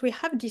thing is that we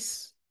have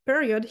this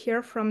period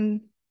here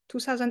from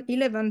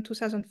 2011,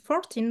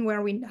 2014,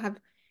 where we have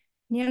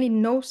nearly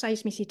no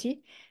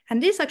seismicity.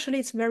 And this actually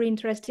is very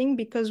interesting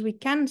because we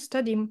can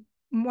study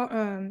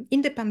more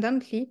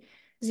independently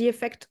the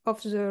effect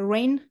of the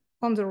rain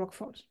on the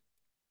rockfalls.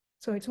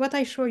 So it's what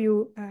I show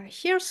you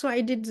here. So I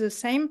did the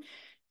same.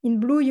 In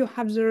blue, you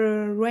have the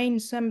rain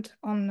summed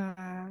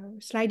on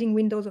sliding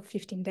windows of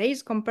 15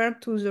 days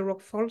compared to the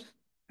rockfalls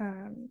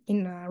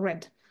in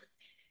red.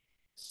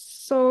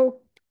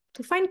 So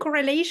to find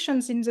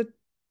correlations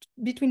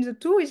between the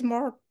two is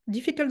more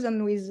difficult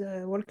than with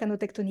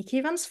volcanotectonic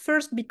events.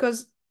 First,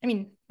 because,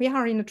 we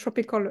are in a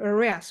tropical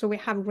area, so we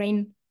have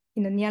rain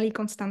in a nearly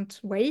constant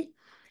way.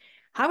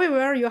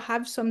 However, you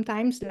have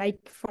sometimes,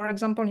 like, for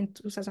example, in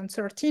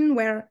 2013,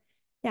 where,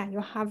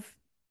 you have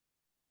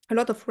a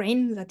lot of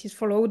rain that is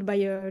followed by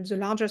the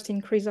largest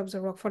increase of the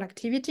rockfall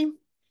activity.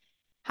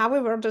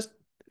 However, just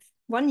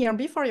 1 year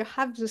before, you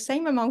have the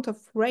same amount of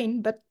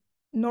rain, but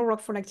no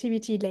rockfall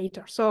activity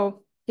later.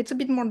 So it's a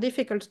bit more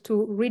difficult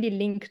to really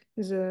link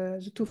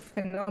the two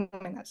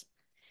phenomena.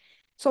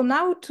 So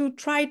now to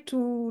try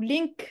to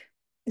link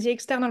the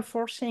external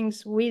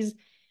forcings with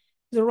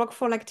the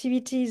rockfall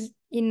activities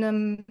in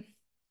a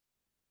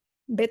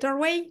better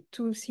way,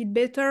 to see it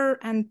better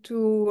and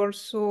to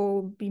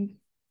also be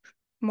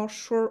more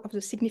sure of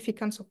the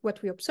significance of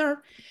what we observe,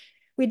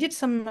 we did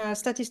some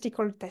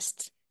statistical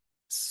tests.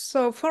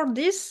 So for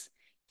this,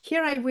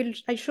 here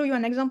I show you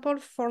an example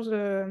for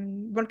the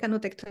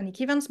volcanotectonic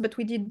events, but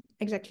we did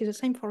exactly the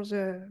same for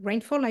the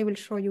rainfall. I will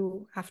show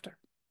you after.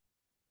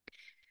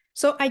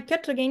 So I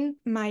cut again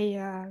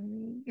my,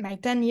 my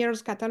 10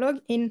 years catalog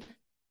in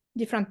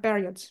different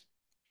periods.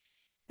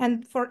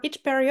 And for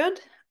each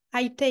period,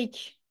 I take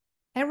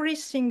every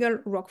single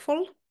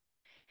rockfall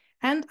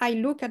and I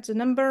look at the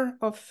number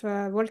of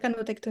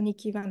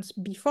volcanotectonic events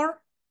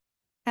before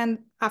and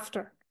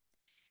after.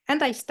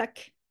 And I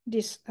stack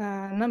these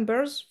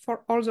numbers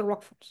for all the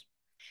rockfalls.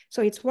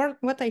 So it's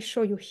what I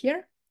show you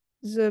here.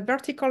 The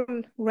vertical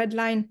red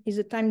line is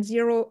the time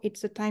 0,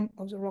 it's the time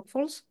of the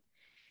rockfalls.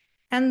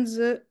 And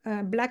the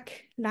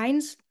black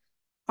lines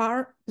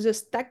are the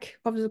stack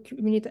of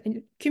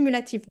the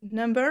cumulative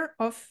number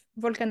of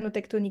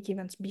volcanotectonic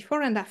events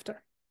before and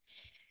after.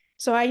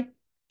 So I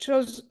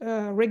chose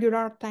a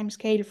regular time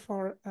scale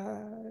for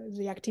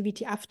the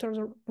activity after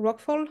the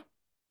rockfall,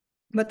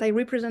 but I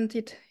represent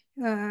it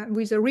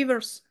with a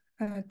reverse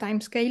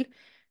time scale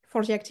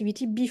for the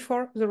activity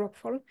before the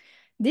rockfall.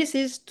 This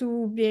is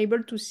to be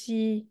able to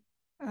see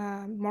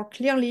more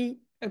clearly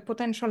a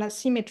potential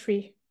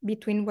asymmetry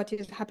between what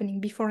is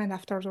happening before and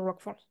after the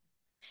rockfall.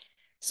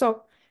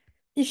 So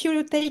if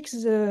you take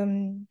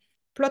the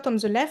plot on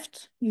the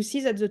left, you see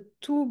that the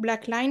two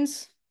black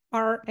lines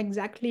are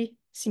exactly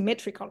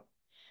symmetrical.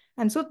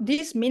 And so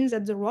this means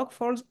that the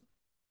rockfalls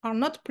are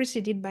not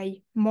preceded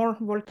by more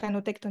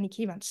volcanotectonic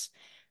events.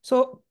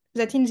 So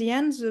that in the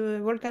end, the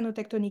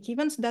volcanotectonic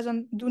events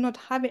do not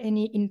have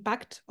any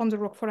impact on the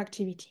rockfall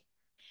activity.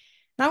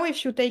 Now,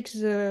 if you take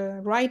the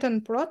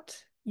right-hand plot,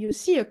 you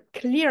see a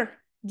clear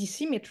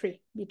dissymmetry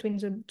between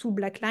the two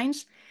black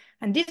lines.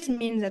 And this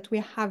means that we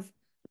have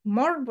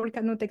more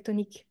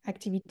volcanotectonic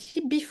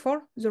activity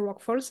before the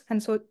rockfalls.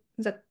 And so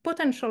that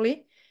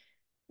potentially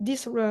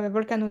this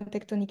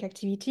volcanotectonic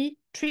activity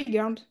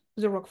triggered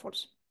the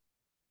rockfalls.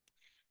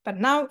 But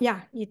now,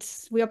 yeah,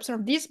 we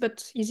observe this,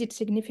 but is it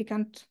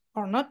significant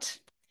or not?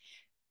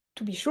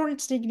 To be sure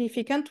it's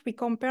significant, we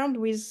compared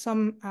with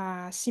some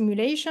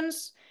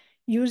simulations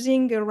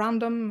using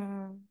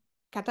random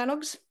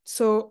catalogs.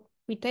 So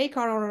we take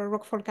our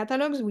rockfall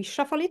catalogs, we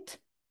shuffle it,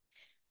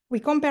 we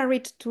compare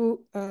it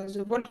to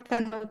the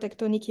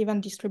volcanotectonic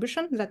event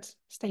distribution that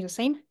stays the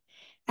same,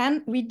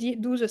 and we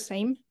do the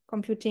same,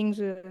 computing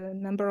the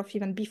number of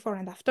events before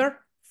and after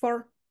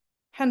for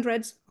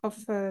hundreds of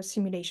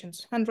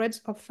simulations,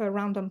 hundreds of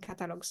random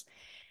catalogs.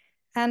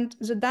 And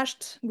the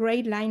dashed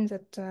gray line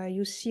that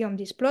you see on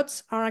these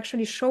plots are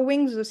actually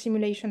showing the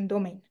simulation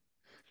domain.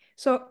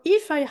 So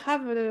if I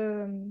have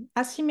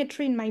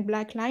asymmetry in my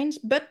black lines,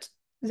 but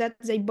that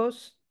they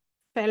both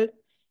fell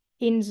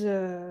in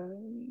the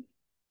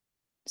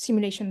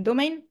simulation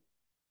domain,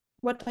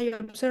 what I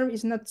observe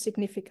is not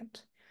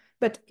significant.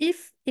 But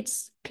if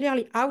it's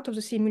clearly out of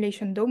the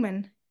simulation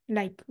domain,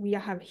 like we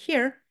have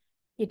here,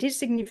 it is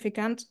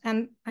significant,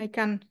 and I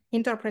can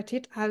interpret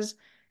it as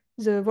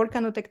the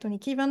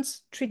volcanotectonic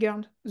events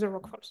triggered the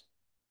rockfalls.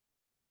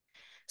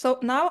 So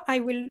now I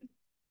will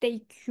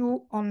take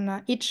you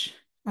on each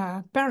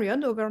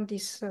period over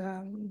this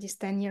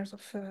 10 years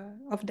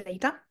of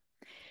data.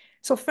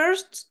 So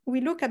first, we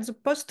look at the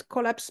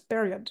post-collapse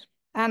period.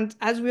 And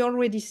as we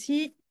already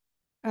see,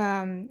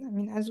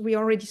 as we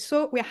already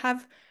saw, we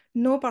have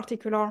no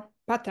particular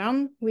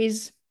pattern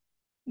with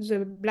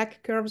the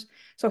black curves.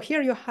 So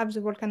here you have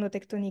the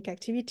volcanotectonic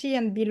activity,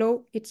 and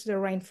below it's the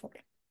rainfall.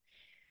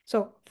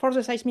 So for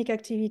the seismic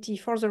activity,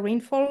 for the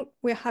rainfall,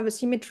 we have a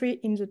symmetry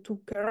in the two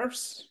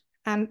curves.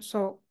 And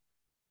so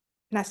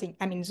nothing.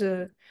 I mean,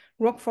 the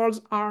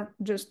rockfalls are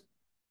just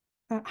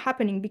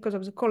happening because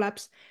of the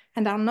collapse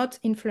and are not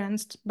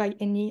influenced by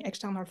any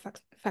external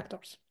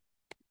factors.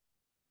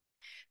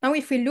 Now,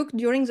 if we look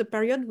during the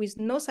period with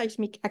no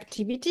seismic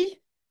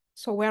activity,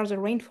 so where the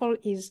rainfall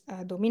is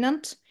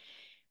dominant,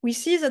 we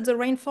see that the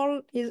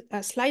rainfall is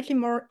slightly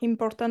more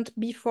important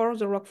before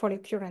the rockfall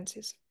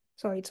occurrences.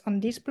 So it's on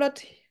this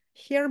plot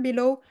here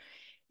below.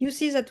 You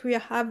see that we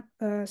have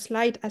a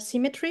slight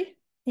asymmetry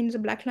in the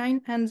black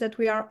line and that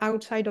we are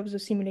outside of the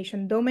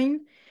simulation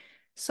domain.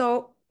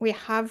 So we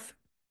have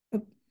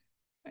an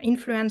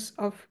influence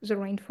of the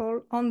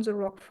rainfall on the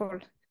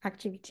rockfall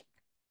activity.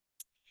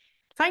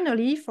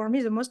 Finally, for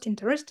me, the most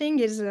interesting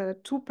is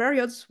two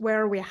periods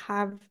where we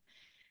have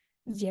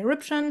the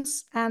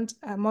eruptions and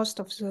most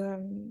of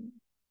the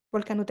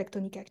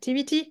volcanotectonic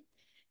activity.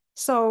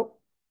 So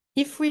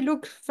if we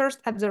look first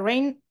at the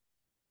rain,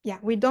 yeah,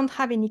 we don't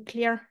have any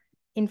clear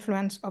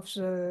influence of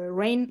the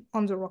rain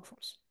on the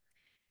rockfalls.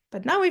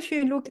 But now if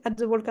you look at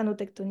the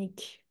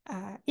volcanotectonic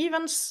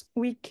events,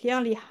 we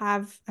clearly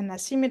have an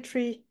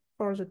asymmetry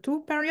for the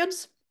two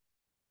periods.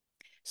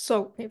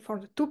 So for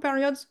the two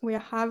periods, we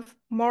have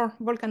more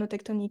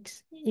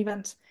volcanotectonic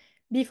events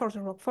before the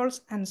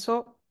rockfalls, and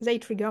so they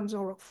trigger the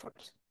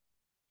rockfalls.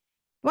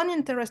 One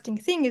interesting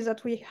thing is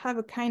that we have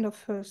a kind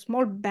of a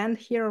small band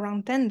here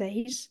around 10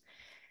 days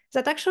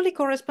that actually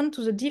correspond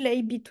to the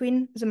delay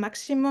between the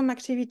maximum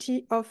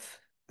activity of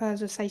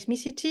the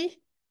seismicity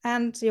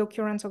and the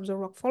occurrence of the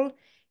rockfall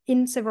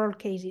in several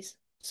cases.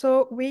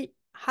 So we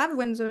have,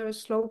 when the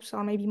slopes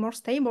are maybe more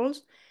stable,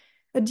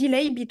 a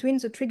delay between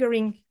the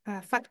triggering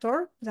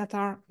factor, that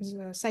are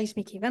the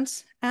seismic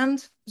events,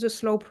 and the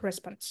slope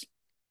response.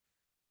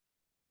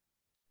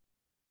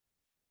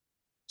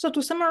 So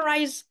to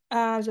summarize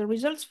the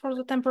results for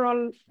the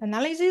temporal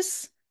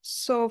analysis,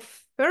 so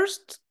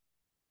first,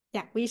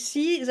 yeah, we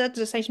see that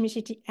the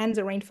seismicity and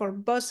the rainfall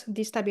both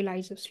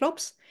destabilize the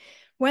slopes.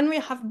 When we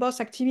have both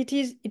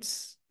activities,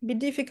 it's a bit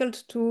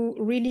difficult to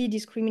really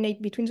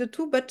discriminate between the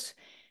two, but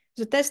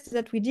the tests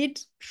that we did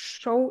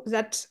show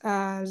that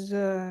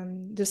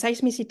the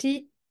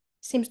seismicity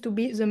seems to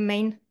be the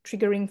main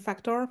triggering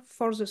factor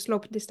for the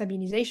slope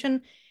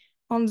destabilization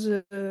on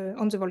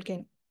the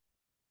volcano.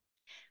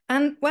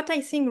 And what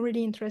I think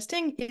really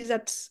interesting is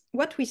that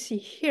what we see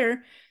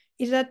here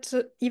is that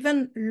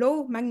even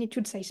low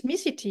magnitude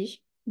seismicity,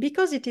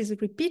 because it is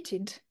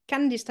repeated,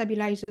 can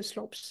destabilize the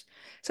slopes.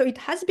 So it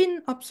has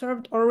been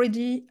observed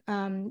already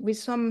with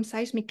some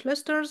seismic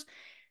clusters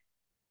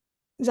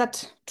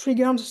that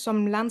triggered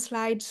some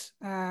landslides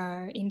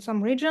in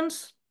some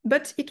regions.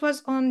 but it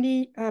was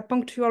only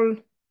punctual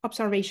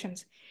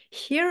observations.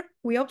 Here,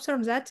 we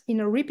observe that in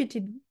a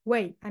repeated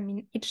way. I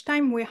mean, each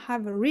time we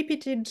have a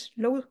repeated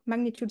low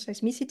magnitude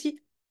seismicity,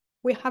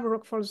 we have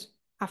rockfalls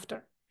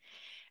after.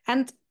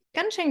 And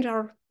can change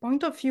our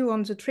point of view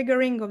on the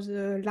triggering of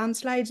the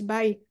landslides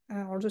by,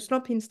 or the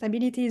slope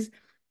instabilities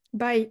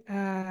by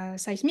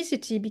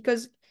seismicity,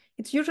 because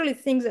it's usually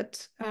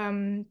it's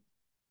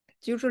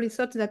usually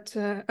thought that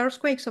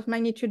earthquakes of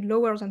magnitude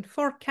lower than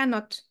 4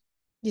 cannot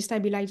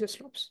destabilize the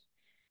slopes.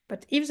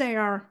 But if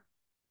there are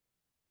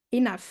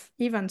enough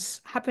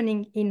events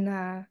happening in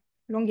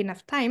long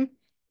enough time,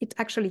 it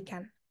actually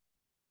can.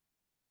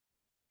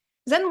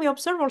 Then we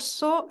observe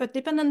also a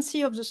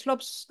dependency of the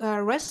slope's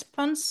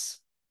response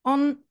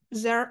on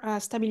their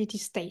stability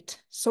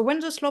state. So when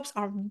the slopes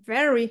are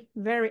very,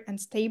 very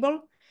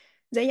unstable,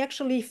 they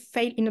actually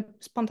fail in a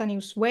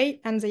spontaneous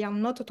way and they are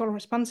not at all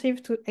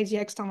responsive to the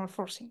external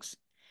forcings.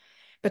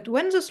 But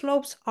when the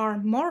slopes are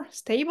more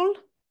stable,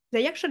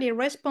 they actually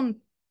respond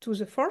to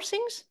the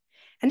forcings.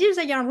 And if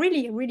they are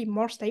really, really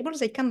more stable,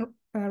 they can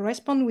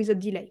respond with a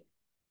delay.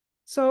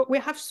 So we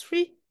have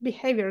three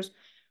behaviors.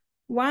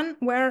 One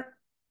where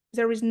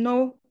there is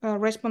no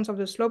response of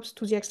the slopes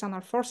to the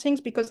external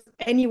forcings because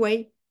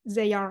anyway,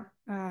 they are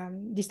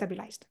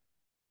destabilized.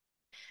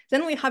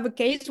 Then we have a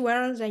case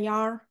where they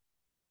are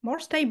more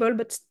stable,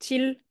 but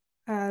still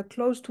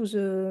close to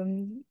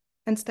the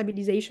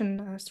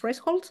unstabilization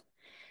threshold.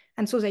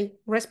 And so they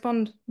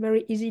respond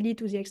very easily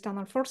to the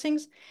external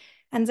forcings.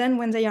 And then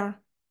when they are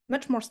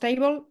much more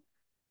stable,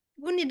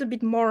 we need a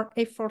bit more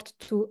effort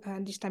to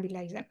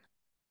destabilize them.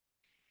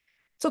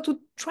 So to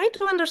try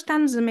to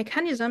understand the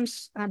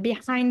mechanisms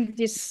behind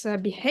these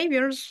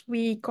behaviors,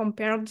 we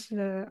compared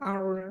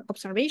our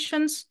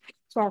observations,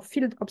 so our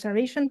field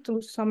observation,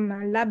 to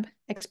some lab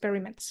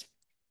experiments.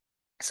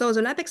 So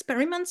the lab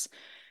experiments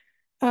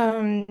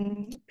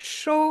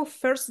show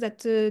first that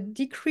the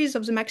decrease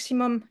of the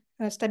maximum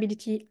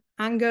stability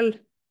angle,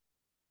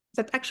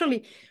 that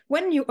actually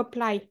when you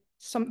apply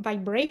some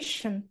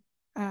vibration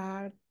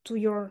to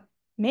your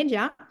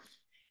media,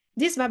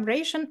 this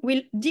vibration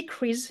will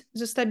decrease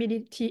the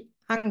stability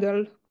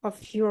angle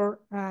of your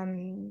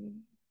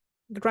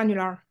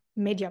granular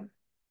medium.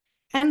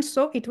 And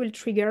so it will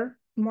trigger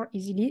more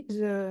easily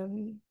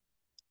the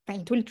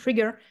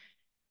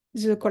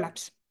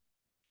collapse.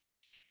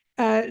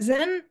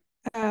 Then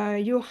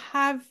you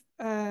have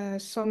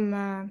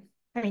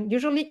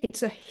usually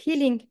it's a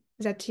healing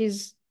that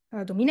is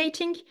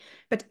dominating,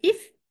 but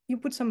if you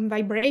put some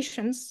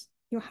vibrations,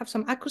 you have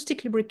some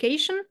acoustic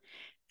lubrication,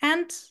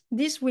 and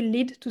this will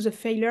lead to the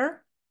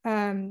failure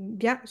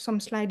via some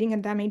sliding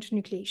and damage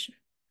nucleation.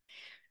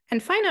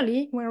 And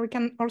finally, where we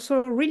can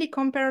also really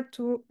compare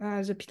to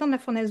the Piton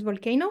Fournaise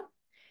Volcano,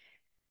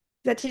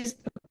 that is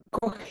a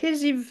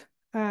cohesive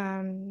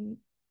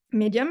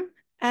medium,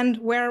 and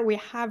where we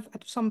have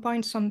at some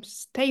point some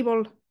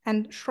stable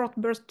and short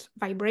burst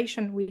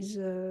vibration with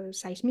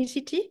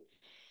seismicity,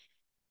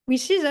 we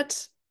see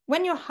that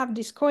when you have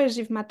this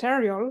cohesive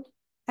material,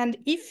 and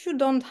if you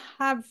don't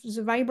have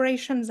the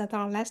vibrations that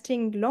are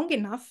lasting long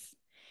enough,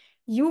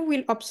 you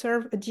will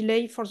observe a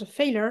delay for the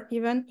failure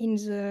even in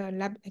the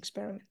lab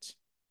experiments.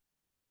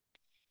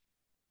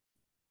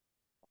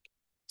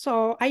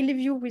 So I leave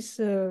you with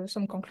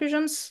some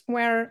conclusions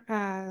where,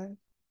 I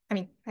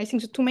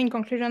think the two main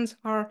conclusions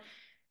are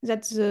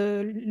that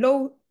the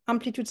low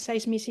amplitude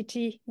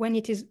seismicity, when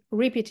it is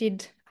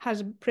repeated,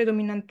 has a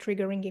predominant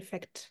triggering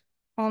effect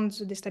on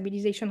the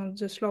destabilization of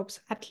the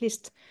slopes, at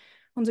least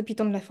on the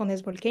Piton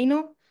Fournaise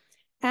volcano,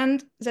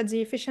 and that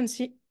the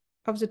efficiency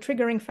of the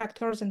triggering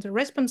factors and the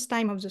response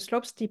time of the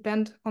slopes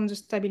depend on the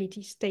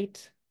stability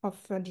state of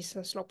these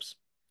slopes.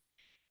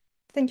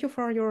 Thank you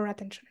for your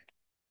attention.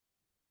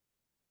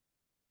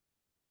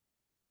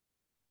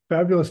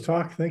 Fabulous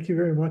talk. Thank you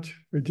very much,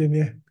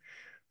 Virginia.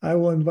 I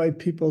will invite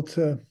people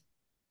to,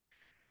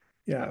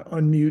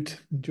 unmute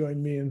and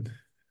join me in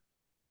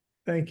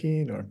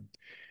thanking or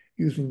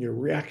using your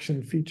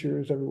reaction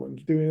features.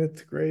 Everyone's doing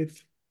it.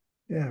 Great.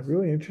 Yeah,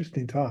 really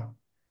interesting talk.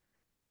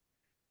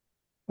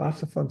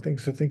 Lots of fun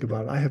things to think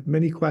about. I have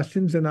many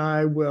questions, and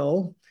I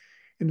will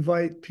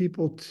invite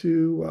people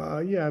to,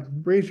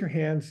 raise your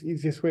hands.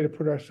 Easiest way to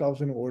put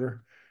ourselves in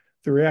order.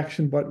 The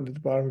reaction button at the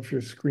bottom of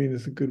your screen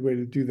is a good way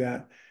to do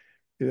that.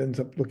 It ends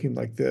up looking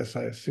like this.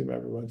 I assume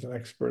everyone's an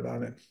expert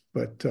on it,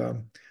 but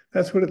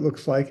that's what it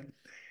looks like.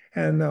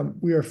 And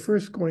we are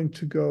first going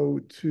to go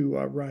to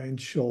Ryan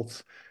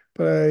Schultz,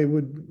 but I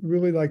would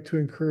really like to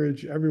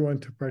encourage everyone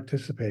to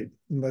participate,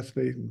 unless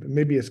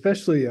maybe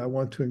especially I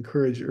want to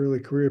encourage early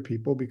career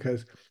people,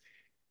 because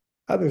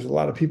there's a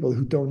lot of people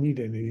who don't need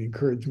any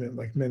encouragement,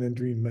 like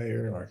Menendrine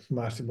Mayer or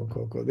Massimo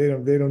Coco. They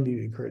don't need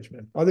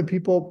encouragement. Other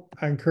people,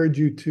 I encourage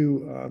you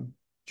to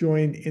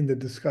join in the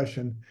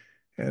discussion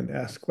and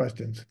ask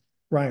questions.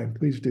 Ryan,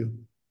 please do.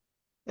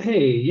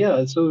 Hey,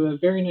 yeah, so a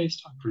very nice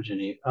talk,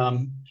 Virginie.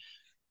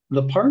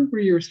 The part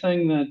where you were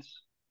saying that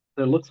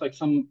there looks like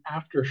some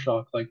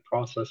aftershock-like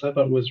process, I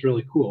thought was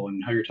really cool,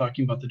 and how you're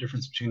talking about the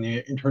difference between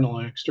the internal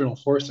and external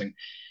forcing.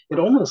 It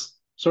almost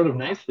sort of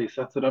nicely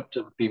sets it up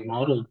to be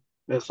modeled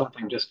as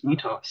something just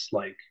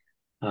ethos-like,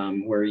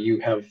 where you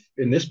have,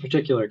 in this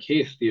particular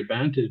case, the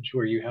advantage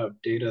where you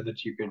have data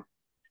that you could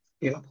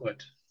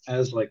input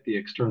as like the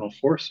external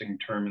forcing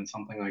term and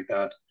something like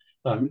that.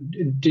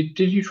 Did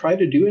you try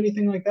to do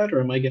anything like that,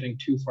 or am I getting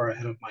too far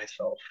ahead of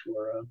myself?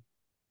 Or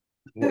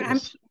what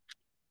was?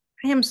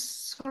 I am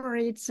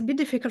sorry, it's a bit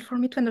difficult for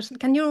me to understand.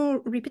 Can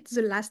you repeat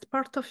the last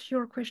part of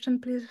your question,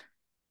 please?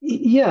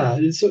 Yeah,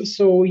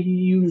 so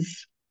you've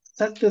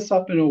set this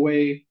up in a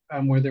way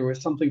where there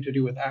was something to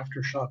do with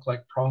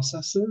aftershock-like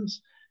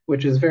processes,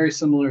 which is very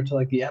similar to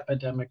like the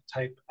epidemic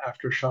type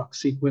aftershock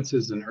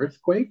sequences in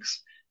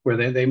earthquakes, where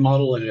they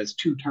model it as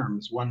two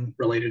terms, one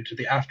related to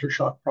the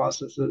aftershock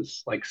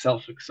processes, like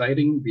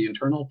self-exciting, the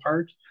internal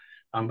part,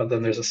 but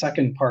then there's a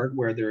second part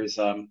where there's,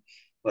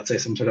 let's say,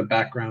 some sort of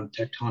background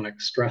tectonic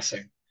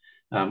stressing,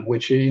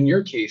 which in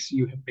your case,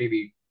 you have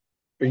maybe,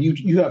 or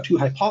you have two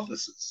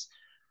hypotheses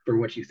for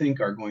what you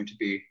think are going to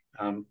be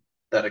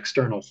that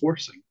external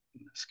forcing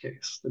in this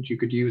case that you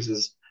could use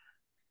as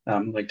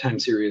like time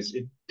series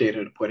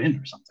data to put in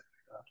or something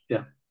like that.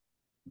 Yeah.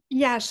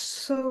 Yeah,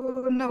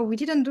 so no, we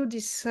didn't do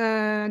this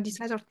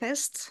laser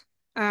test.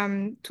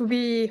 To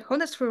be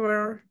honest, we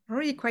were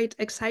really quite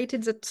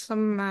excited that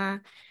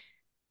some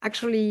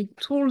actually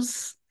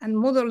tools and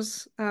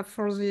models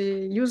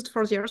used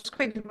for the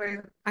earthquake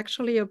were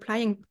actually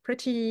applying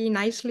pretty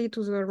nicely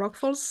to the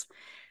rockfalls.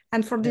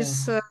 And for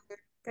this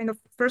kind of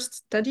first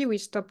study, we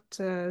stopped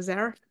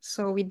there.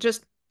 So we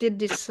just did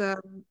this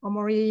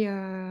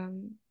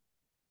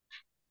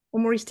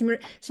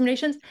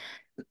simulations.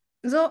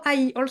 Though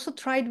I also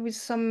tried with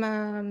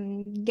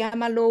some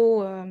gamma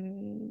low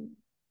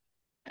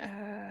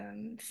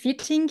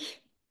fitting,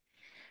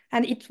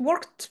 and it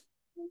worked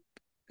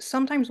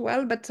sometimes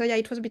well, but yeah,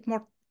 it was a bit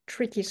more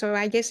tricky. So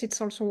I guess it's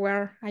also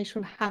where I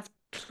should have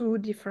two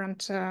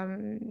different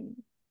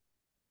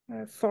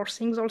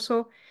forcings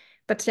also.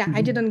 But yeah,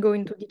 I didn't go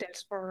into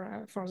details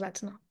for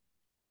that now.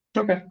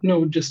 Okay.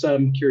 No, just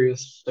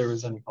curious if there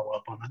was any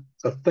follow-up on that.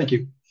 So thank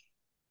you.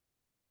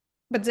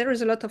 But there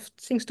is a lot of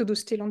things to do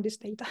still on this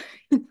data.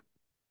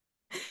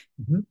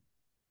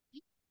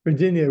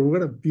 Virginia,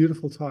 what a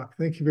beautiful talk.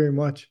 Thank you very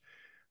much.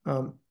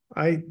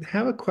 I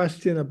have a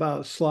question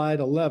about slide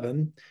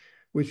 11,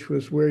 which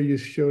was where you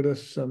showed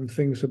us some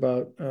things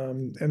about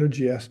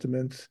energy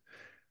estimates.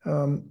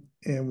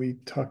 And we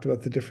talked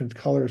about the different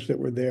colors that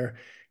were there.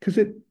 Because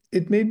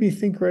it made me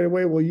think right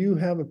away, well, you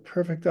have a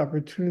perfect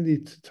opportunity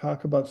to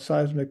talk about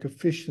seismic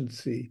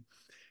efficiency,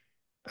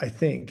 I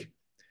think,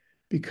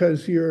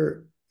 because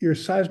your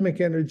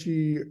seismic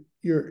energy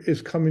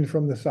is coming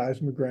from the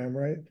seismogram,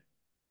 right?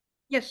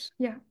 Yes,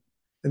 yeah.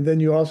 And then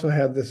you also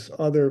have this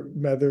other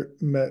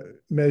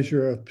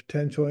measure of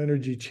potential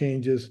energy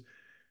changes,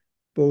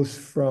 both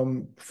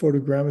from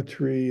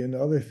photogrammetry and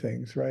other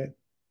things, right?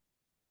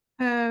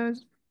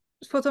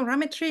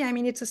 Photogrammetry, I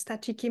mean, it's a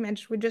static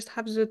image. We just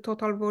have the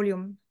total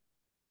volume.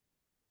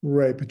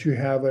 Right, but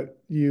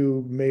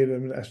you made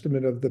an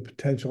estimate of the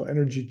potential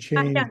energy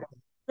change.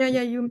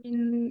 Yeah, you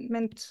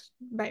meant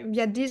by,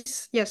 yeah,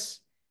 this, yes.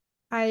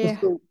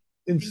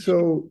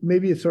 So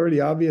maybe it's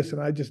already obvious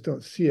and I just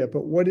don't see it,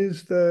 but what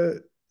is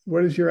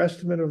your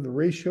estimate of the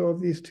ratio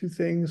of these two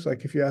things?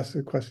 Like if you ask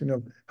the question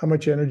of how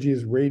much energy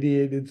is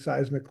radiated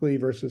seismically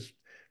versus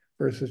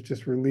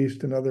just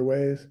released in other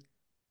ways?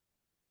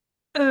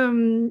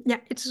 Yeah,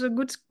 it's a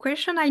good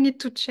question. I need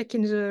to check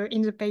in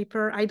the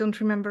paper. I don't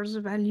remember the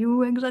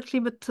value exactly,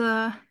 but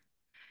yeah,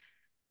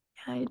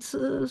 it's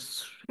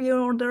 3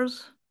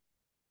 orders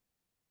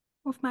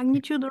of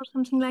magnitude or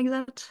something like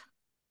that.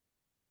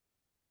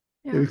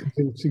 Yeah, because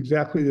it's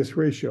exactly this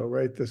ratio,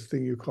 right? This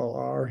thing you call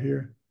R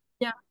here.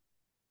 Yeah.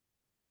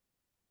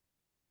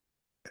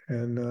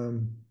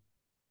 And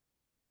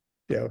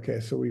yeah, okay.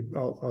 So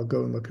I'll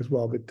go and look as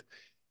well. But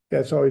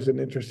that's always an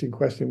interesting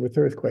question with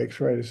earthquakes,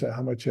 right? Is that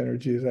how much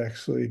energy is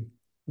actually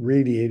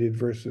radiated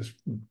versus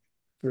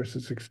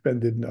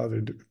expended in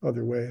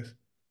other ways.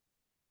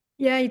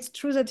 Yeah, it's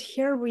true that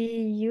here we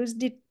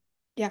used it,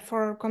 yeah,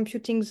 for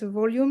computing the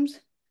volumes,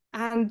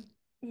 and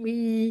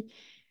we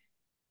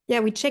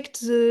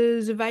checked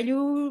the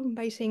value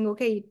by saying,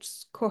 okay,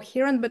 it's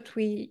coherent, but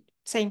we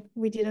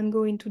didn't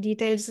go into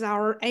details.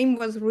 Our aim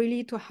was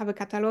really to have a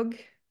catalog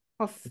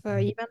of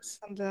events,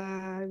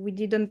 and we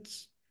didn't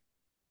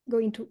go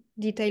into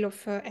detail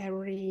of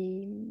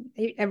every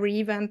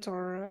event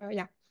or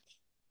yeah.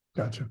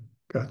 Gotcha.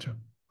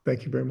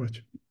 Thank you very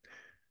much.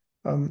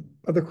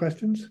 Other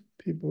questions?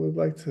 People would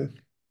like to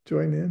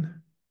join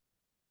in?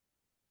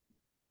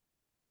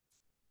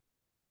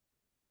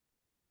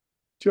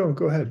 Joan,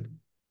 go ahead.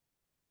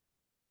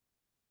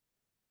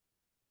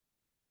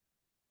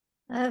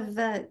 I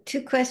have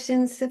two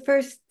questions. The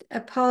first,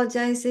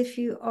 apologize if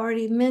you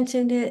already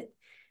mentioned it.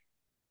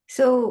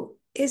 So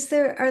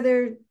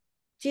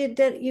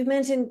you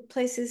mentioned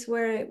places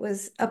where it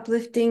was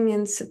uplifting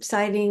and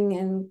subsiding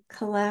and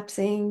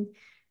collapsing.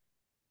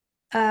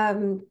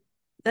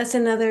 That's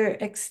another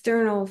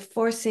external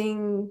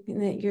forcing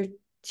that you're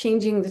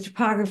changing the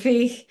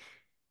topography.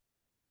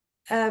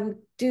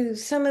 do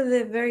some of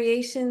the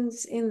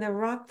variations in the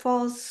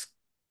rockfalls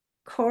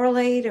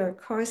correlate or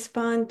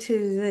correspond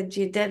to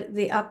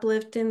the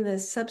uplift in the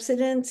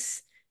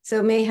subsidence? So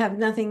it may have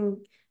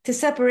nothing to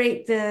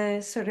separate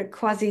the sort of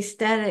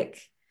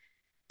quasi-static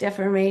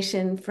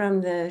deformation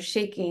from the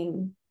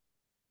shaking.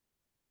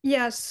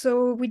 Yeah,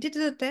 so we did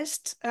the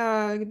test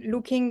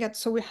looking at,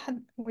 so we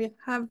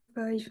have,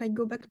 if I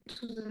go back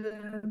to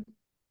the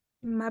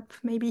map,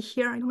 maybe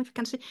here, I don't know if you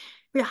can see,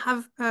 we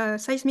have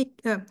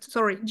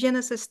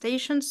GNSS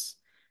stations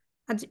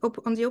at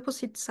on the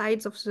opposite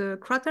sides of the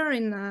crater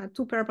in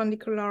two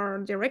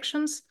perpendicular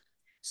directions.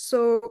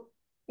 So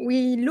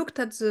we looked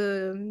at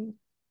the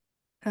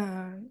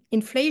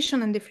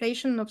inflation and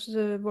deflation of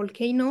the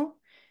volcano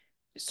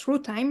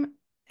through time,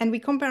 and we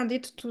compared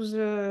it to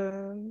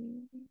the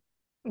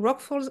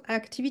rockfalls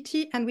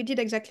activity, and we did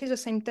exactly the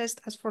same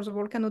test as for the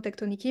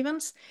volcano-tectonic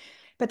events.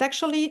 But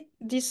actually,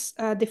 this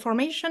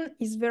deformation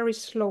is very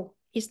slow.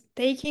 It's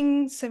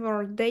taking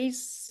several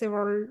days,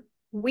 several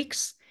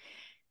weeks.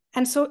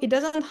 And so it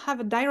doesn't have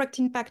a direct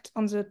impact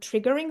on the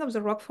triggering of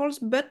the rockfalls,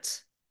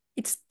 but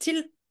it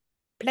still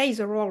plays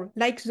a role,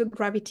 like the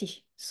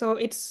gravity. So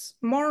it's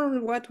more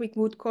what we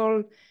would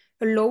call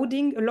a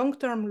loading, a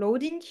long-term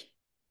loading,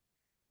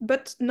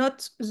 but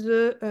not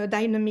the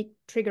dynamic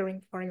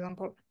triggering, for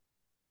example.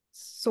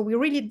 So we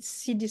really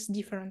see this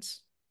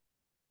difference.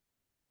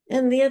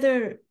 And the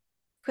other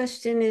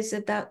question is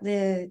about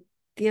the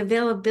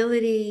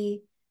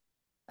availability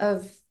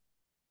of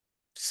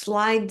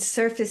slide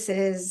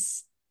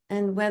surfaces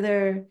and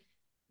whether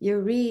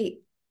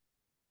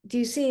do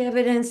you see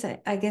evidence?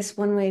 I guess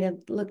one way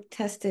to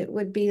test it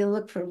would be to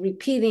look for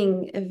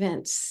repeating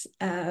events.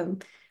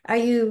 Are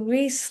you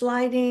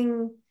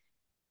re-sliding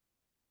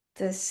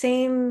the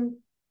same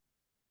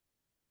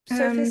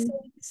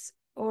surfaces,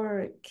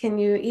 or can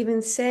you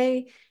even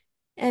say,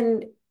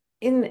 and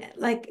in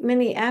like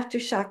many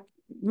aftershock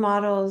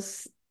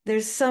models,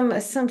 there's some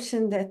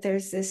assumption that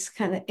there's this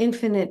kind of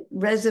infinite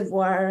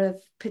reservoir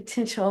of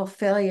potential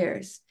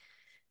failures.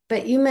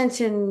 But you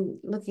mentioned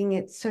looking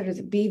at sort of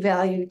the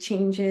B-value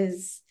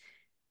changes,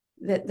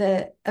 that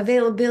the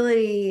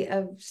availability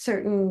of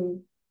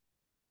certain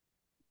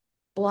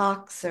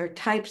blocks or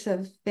types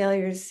of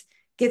failures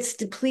gets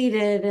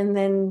depleted and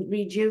then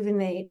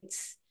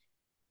rejuvenates.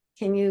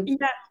 Can you?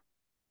 Yeah.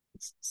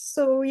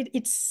 So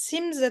it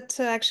seems that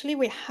actually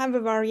we have a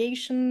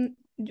variation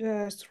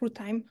through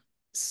time.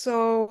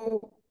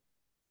 So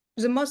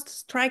the most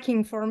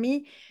striking for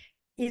me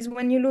is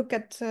when you look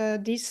at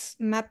this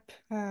map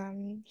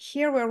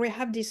here, where we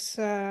have this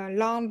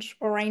large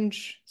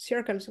orange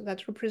circles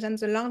that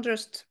represent the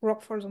largest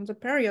rockfalls on the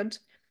period.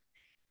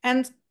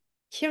 And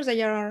here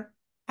they are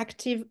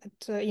active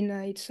at,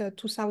 it's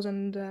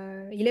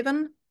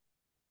 2011.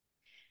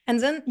 And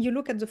then you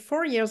look at the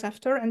 4 years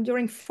after, and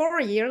during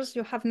 4 years,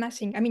 you have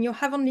nothing. I mean, you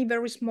have only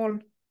very small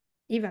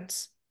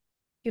events.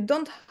 You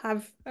don't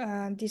have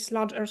these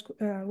large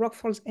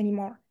rockfalls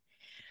anymore.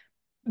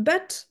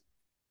 But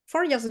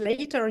 4 years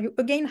later, you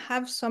again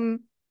have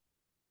some,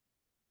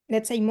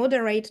 let's say,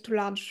 moderate to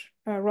large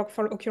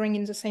rockfall occurring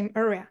in the same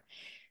area.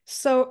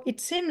 So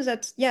it seems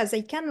that, yeah,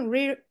 they can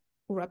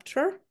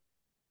re-rupture,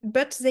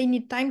 but they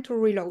need time to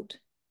reload.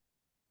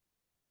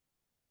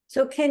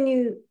 So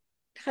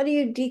how do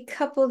you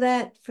decouple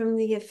that from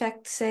the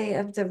effect, say,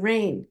 of the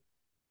rain?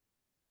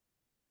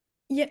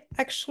 Yeah,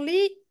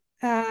 actually,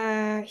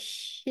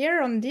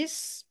 here on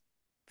this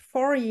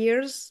 4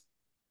 years,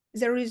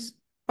 there is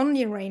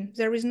only rain.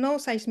 There is no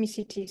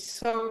seismicity.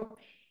 So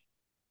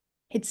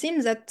it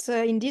seems that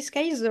in this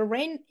case, the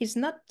rain is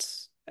not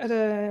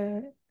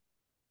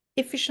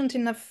efficient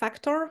enough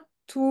factor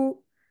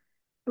to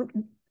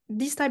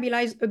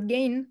destabilize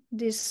again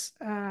this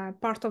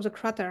part of the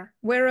crater.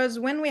 Whereas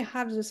when we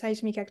have the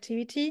seismic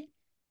activity,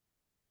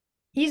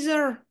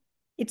 either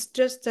it's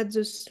just that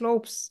the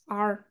slopes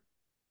are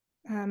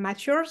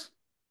mature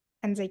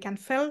and they can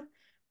fail,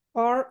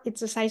 or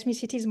it's the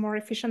seismicity is more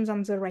efficient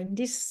than the rain.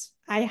 This,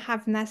 I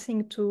have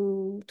nothing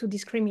to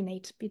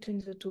discriminate between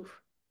the two.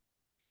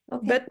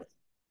 Okay. But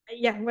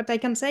yeah, what I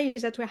can say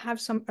is that we have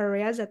some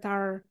areas that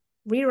are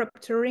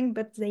re-rupturing,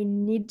 but they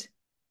need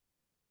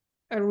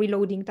a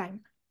reloading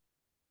time.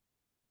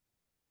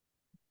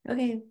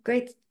 Okay,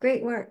 great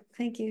work.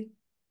 Thank you.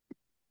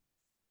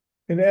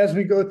 And as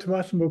we go to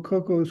Massimo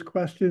Coco's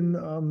question,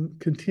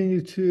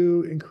 continue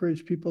to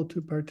encourage people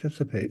to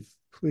participate.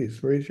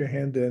 Please raise your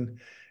hand and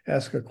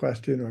ask a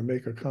question or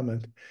make a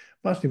comment.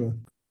 Massimo.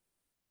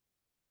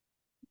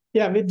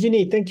 Yeah,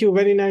 Virginie, thank you.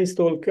 Very nice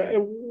talk.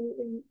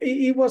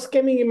 It was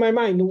coming in my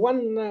mind.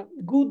 One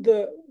good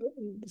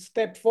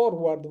step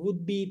forward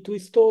would be to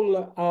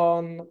install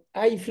an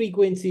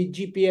high-frequency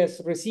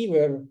GPS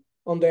receiver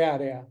on the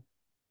area,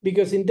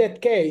 because in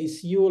that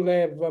case, you will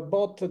have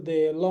both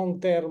the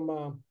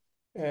long-term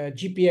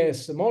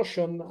GPS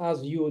motion,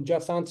 as you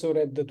just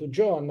answered to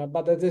John,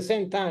 but at the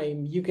same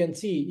time, you can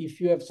see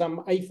if you have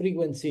some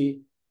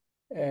high-frequency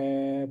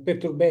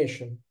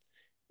perturbation.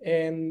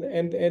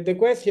 And the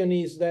question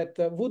is that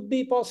would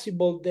be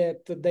possible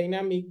that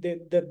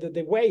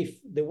the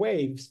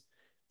waves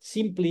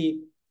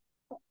simply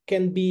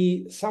can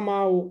be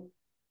somehow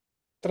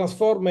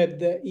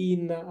transformed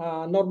in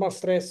a normal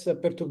stress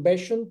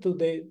perturbation to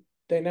the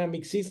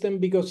dynamic system,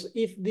 because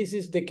if this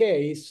is the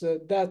case,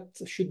 that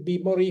should be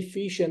more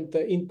efficient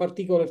in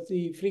particular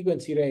the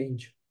frequency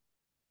range.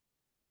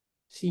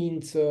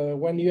 Since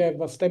when you have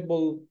a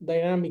stable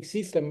dynamic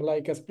system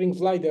like a spring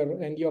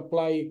slider and you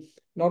apply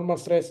normal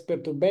stress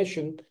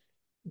perturbation,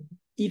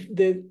 if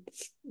the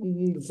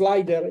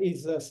slider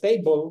is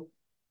stable,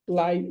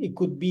 like it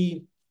could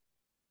be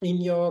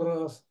in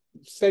your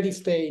steady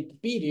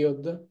state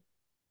period,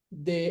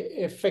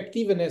 the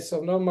effectiveness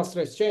of normal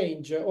stress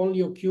change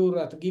only occur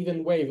at a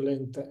given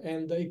wavelength,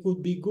 and it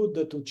could be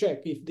good to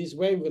check if this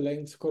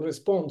wavelength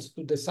corresponds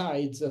to the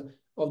sides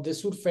of the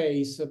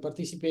surface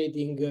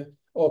participating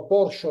or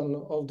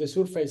portion of the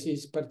surface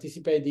is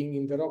participating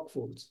in the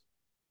rockfalls.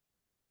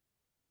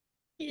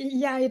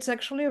 Yeah, it's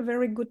actually a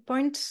very good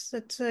point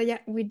that yeah,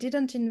 we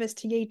didn't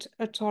investigate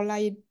at all.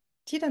 I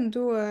didn't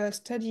do a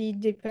study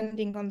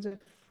depending on the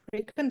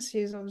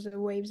frequencies of the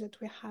waves that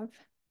we have.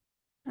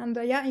 And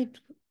yeah, it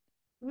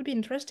would be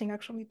interesting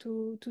actually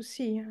to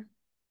see.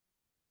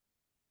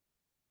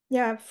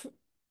 Yeah,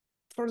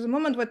 for the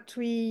moment, what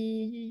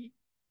we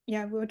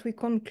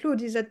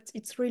conclude is that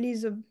it's really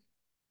the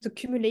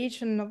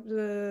accumulation of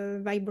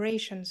the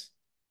vibrations.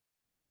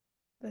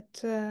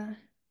 But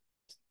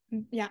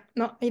yeah,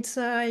 no, it's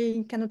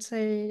I cannot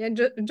say. I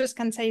just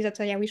can say that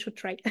yeah, we should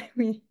try.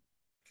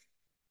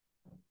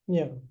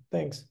 Yeah,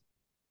 thanks.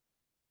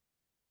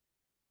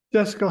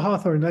 Jessica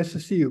Hawthorne, nice to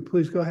see you.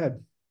 Please go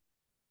ahead.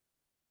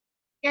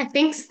 Yeah,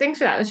 thanks for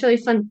that. It was really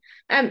fun.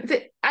 I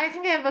think I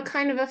have a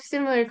kind of a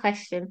similar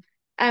question.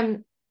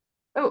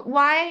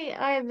 Why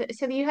are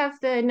so you have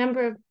the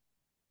number of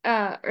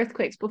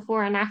earthquakes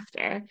before and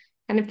after,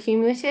 kind of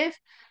cumulative,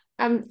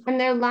 and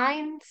their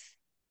lines.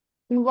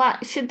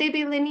 What should they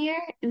be linear?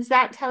 Is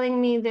that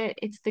telling me that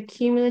it's the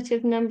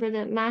cumulative number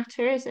that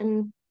matters?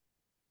 And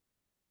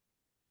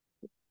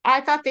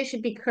I thought they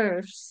should be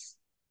curves,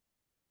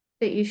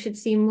 that you should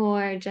see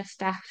more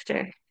just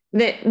after.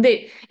 That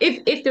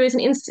if there was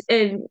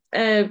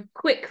a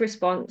quick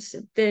response,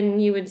 then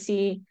you would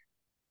see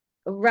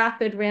a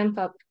rapid ramp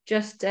up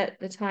just at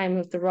the time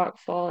of the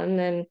rockfall and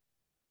then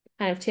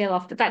kind of tail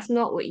off. But that's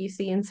not what you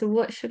see. And so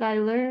what should I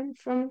learn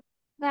from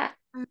that?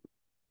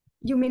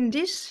 You mean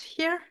this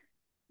here?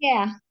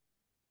 Yeah.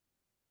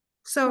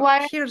 So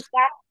Why here's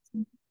that?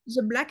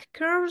 the black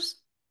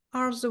curves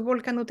are the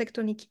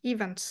volcanotectonic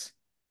events.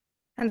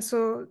 And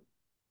so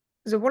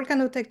the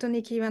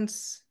volcanotectonic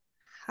events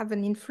have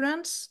an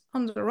influence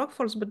on the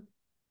rockfalls, but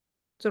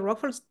the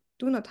rockfalls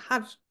do not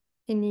have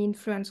any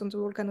influence on the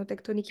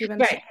volcanotectonic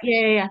events. Right.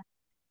 Yeah.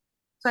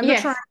 So I'm not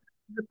sure I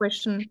answered the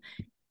question.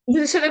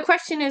 So the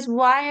question is,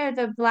 why are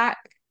the black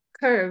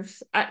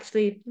curves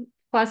actually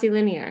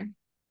quasi-linear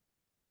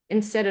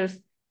instead of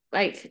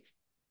like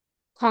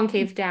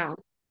concave down?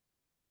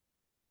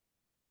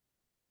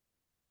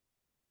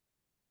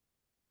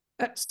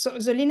 So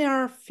the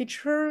linear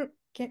feature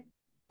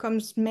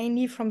comes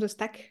mainly from the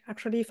stack.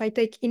 Actually, if I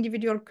take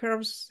individual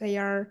curves, they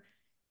are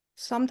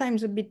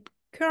sometimes a bit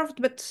curved,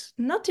 but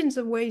not in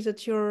the way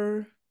that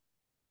you're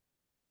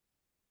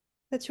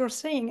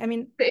saying. I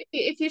mean,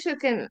 if you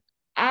took an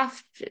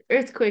after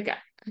earthquake,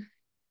 if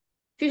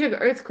you took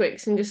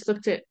earthquakes and just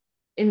looked at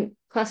in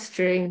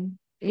clustering,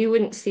 you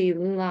wouldn't see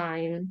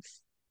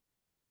lines.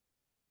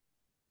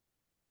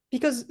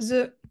 Because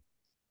the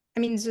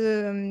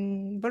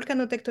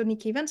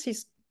volcanotectonic events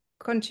is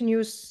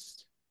continuous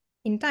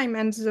in time,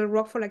 and the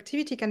rockfall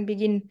activity can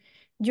begin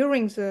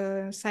during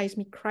the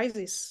seismic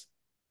crisis.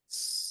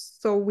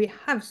 So we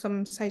have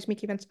some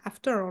seismic events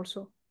after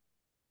also.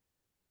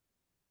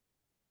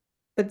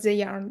 But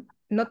they are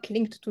not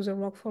linked to the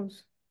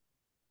rockfalls.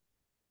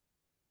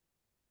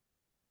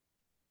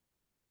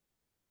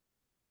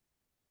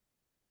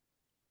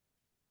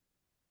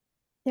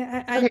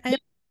 Yeah, Okay.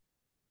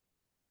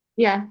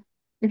 Yeah.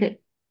 Okay.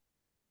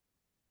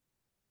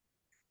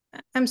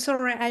 I'm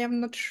sorry, I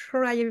am not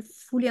sure I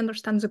fully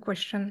understand the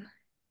question.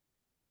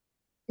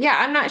 Yeah,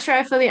 I'm not sure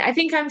I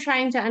think I'm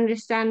trying to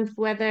understand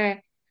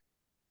whether,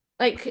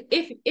 like,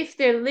 if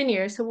they're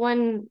linear, so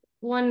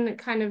one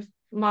kind of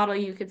model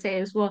you could say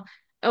is, well,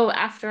 oh,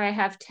 after I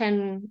have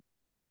 10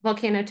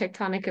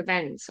 volcanotectonic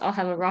events, I'll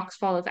have a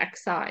rockfall of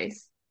X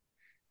size.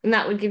 And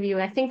that would give you,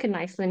 I think, a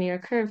nice linear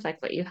curve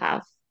like what you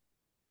have.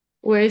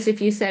 Whereas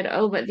if you said,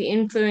 oh, but the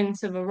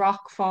influence of a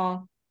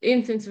rockfall, the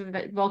influence of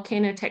a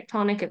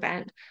volcanotectonic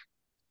event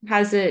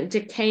has a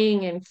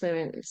decaying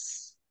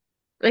influence.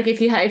 Like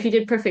if you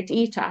did perfect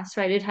ETAS,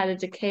 right, it had a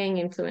decaying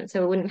influence,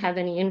 so it wouldn't have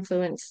any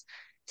influence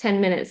 10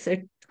 minutes or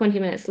 20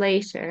 minutes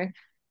later,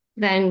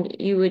 then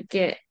you would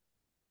get,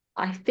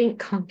 I think,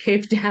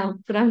 concave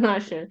down, but I'm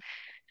not sure.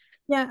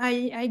 Yeah,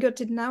 I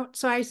got it now.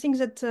 So I think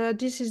that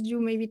this is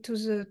due maybe to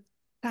the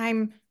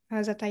time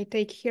that I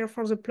take here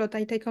for the plot.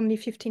 I take only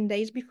 15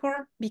 days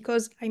before,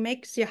 because I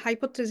make the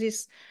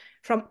hypothesis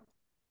from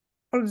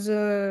all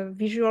the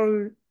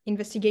visual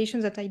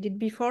investigations that I did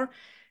before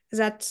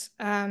that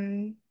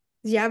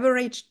the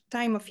average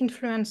time of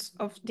influence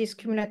of this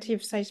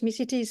cumulative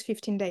seismicity is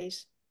 15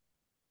 days.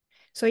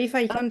 So if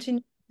I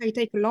continue, if I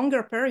take a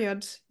longer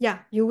period, yeah,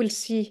 you will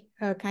see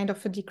a kind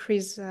of a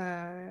decrease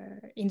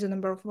in the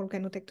number of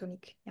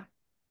volcanotectonic. Yeah.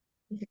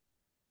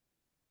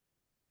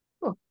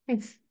 Cool,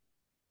 thanks.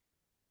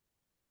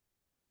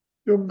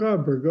 Joe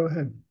Godber, go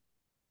ahead.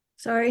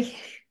 Sorry,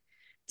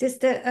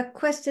 just a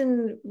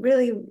question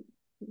really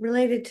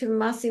related to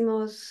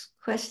Massimo's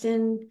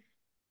question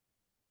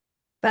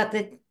about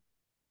the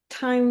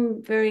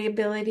time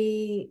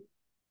variability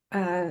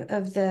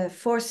of the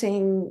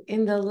forcing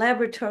in the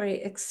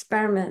laboratory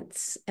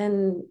experiments.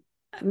 And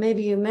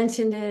maybe you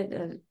mentioned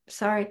it,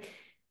 sorry.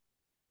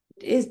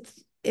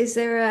 Is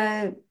there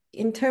a,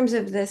 in terms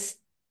of this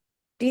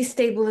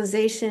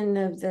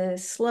destabilization of the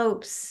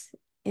slopes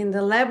in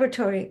the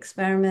laboratory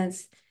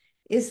experiments,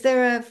 is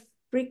there a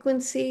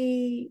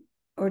frequency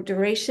or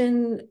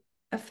duration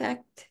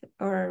effect,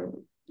 or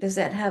does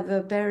that have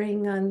a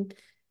bearing on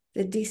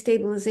the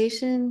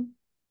destabilization?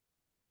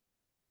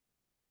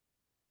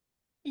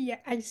 Yeah,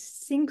 I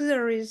think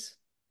there is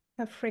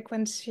a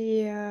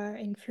frequency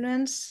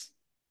influence,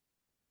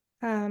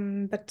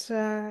 but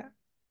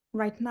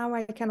right now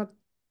I cannot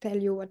tell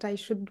you what. I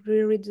should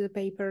reread the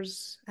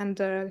papers and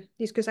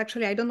discuss.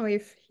 Actually, I don't know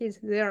if he's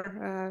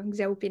there,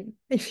 Xiaopin,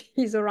 if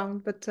he's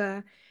around, but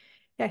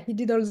yeah, he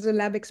did all the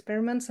lab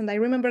experiments, and I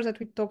remember that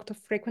we talked of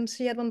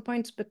frequency at one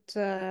point, but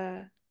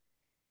yeah,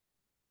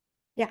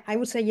 I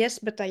would say yes,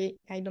 but I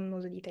don't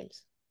know the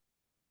details.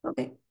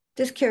 Okay,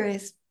 just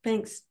curious.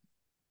 Thanks.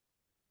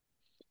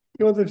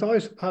 You know, there's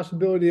always a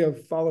possibility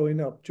of following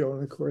up,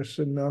 Joan, of course,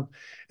 and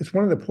it's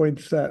one of the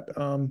points that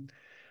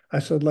I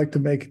would like to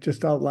make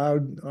just out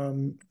loud.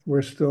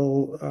 We're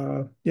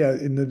still, yeah,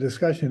 in the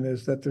discussion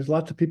is that there's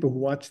lots of people who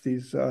watch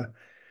these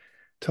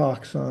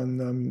talks on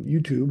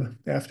YouTube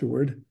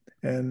afterward,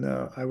 and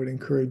I would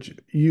encourage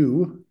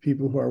you,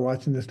 people who are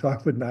watching this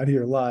talk but not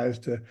here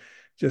live, to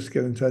just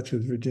get in touch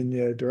with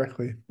Virginia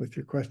directly with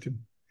your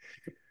question.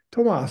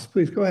 Tomas,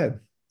 please go ahead.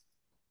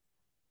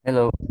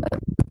 Hello.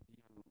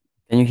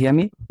 Can you hear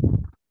me?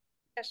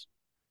 Yes.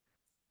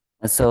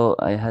 So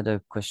I had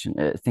a question.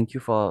 Thank you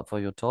for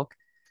your talk.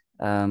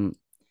 So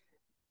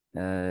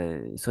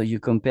you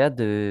compared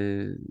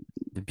the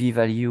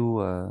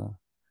p-value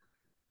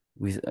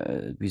with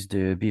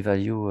the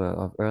p-value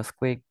of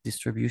earthquake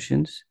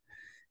distributions,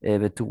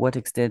 but to what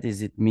extent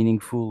is it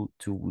meaningful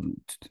to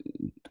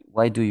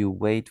why do you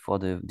wait for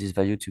this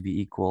value to be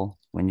equal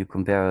when you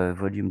compare a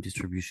volume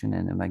distribution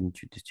and a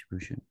magnitude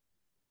distribution?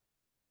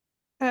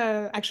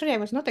 Actually, I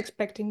was not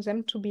expecting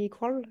them to be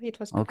equal. It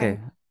was Okay.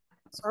 kind of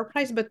a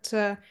surprise, but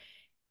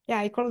yeah,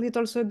 I called it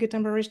also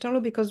Gutenberg-Richter law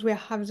because we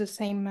have the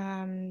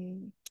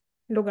same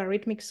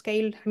logarithmic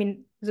scale. I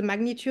mean, the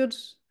magnitude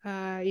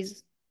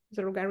is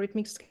the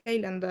logarithmic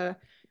scale, and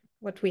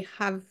what we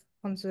have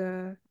on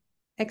the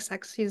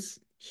x-axis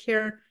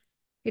here,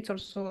 it's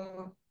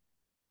also,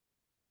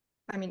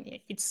 I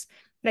mean, it's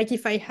like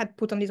if I had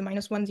put on this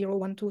 -1, 0,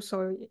 1, 2,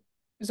 so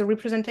the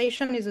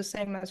representation is the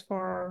same as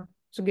for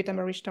the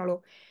Gutenberg-Richter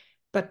law.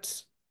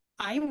 But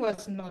I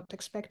was not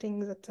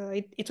expecting that.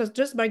 It was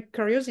just by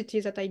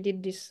curiosity that I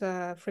did this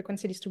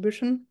frequency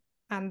distribution.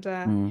 And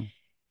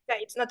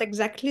yeah, it's not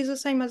exactly the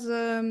same as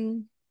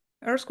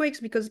earthquakes,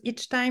 because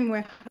each time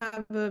we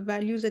have a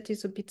value that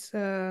is a bit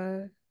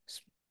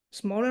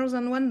smaller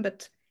than 1.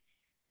 But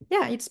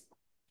yeah, it's,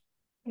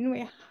 you know,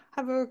 we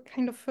have a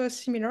kind of a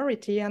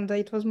similarity, and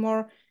it was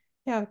more,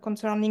 yeah,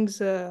 concerning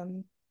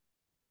the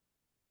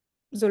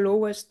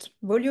lowest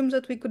volume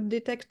that we could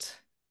detect.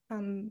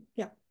 And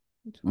yeah.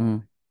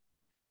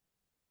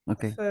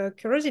 Okay.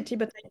 Curiosity,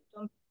 but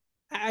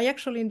I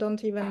actually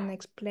don't even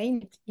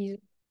explain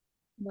it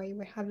why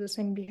we have the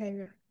same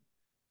behavior.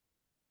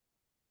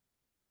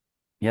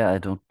 Yeah,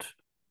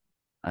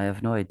 I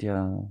have no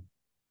idea.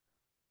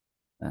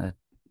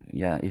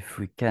 Yeah, if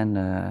we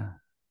can,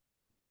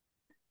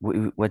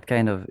 what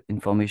kind of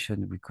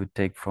information we could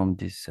take from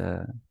this.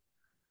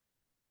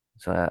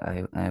 So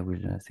I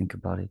will think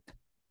about it.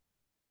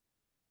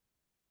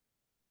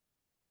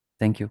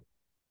 Thank you.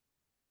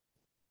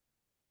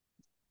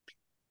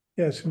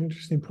 Yeah, it's an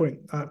interesting point.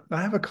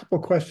 I have a couple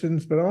of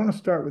questions, but I want to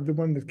start with the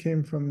one that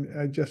came from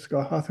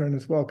Jessica Hawthorne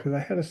as well, because I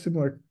had a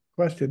similar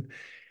question.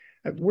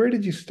 Where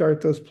did you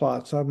start those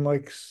plots? On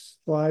like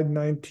slide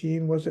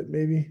 19, was it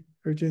maybe,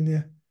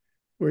 Virginia,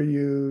 where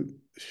you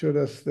showed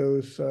us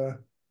those?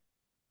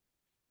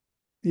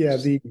 Yeah,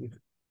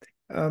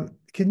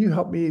 can you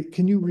help me?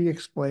 Can you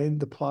re-explain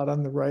the plot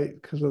on the right?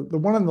 Because the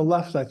one on the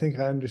left, I think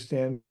I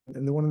understand,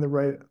 and the one on the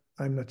right,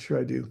 I'm not sure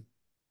I do.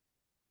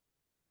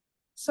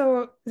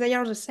 So they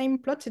are the same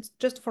plot, it's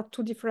just for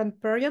 2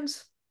 different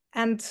periods.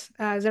 And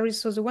there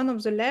is, so the one on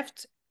the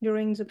left,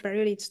 during the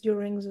period, it's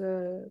during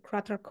the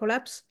crater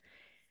collapse.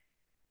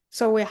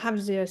 So we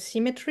have the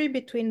symmetry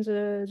between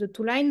the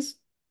 2 lines.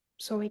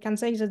 So we can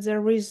say that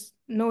there is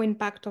no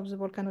impact of the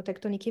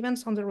volcanotectonic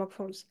events on the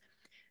rockfalls.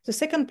 The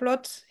second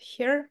plot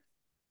here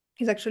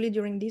is actually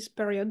during this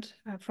period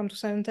from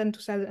 2010 to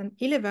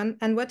 2011.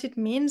 And what it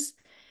means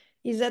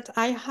is that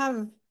I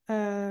have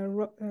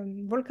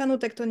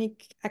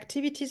volcanotectonic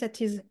activity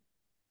that is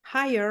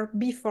higher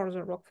before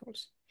the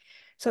rockfalls.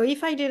 So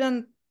if I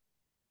didn't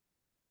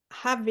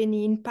have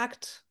any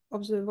impact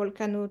of the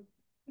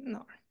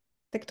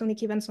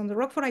tectonic events on the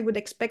rockfall, I would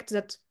expect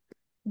that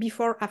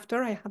before,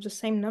 after, I have the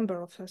same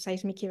number of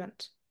seismic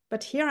events.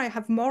 But here I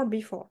have more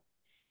before.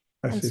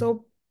 And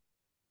so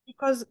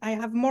because I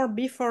have more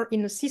before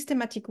in a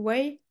systematic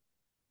way,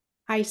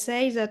 I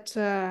say that,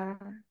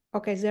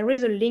 okay, there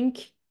is a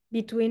link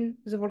between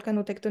the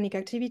volcanotectonic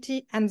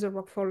activity and the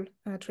rockfall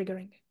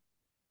triggering.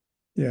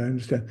 Yeah, I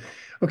understand.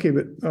 Okay,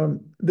 but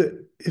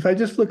if I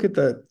just look at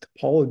the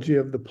topology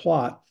of the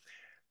plot,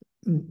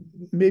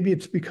 maybe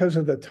it's because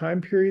of the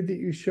time period that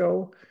you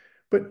show,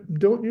 but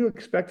don't you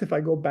expect if I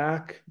go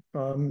back,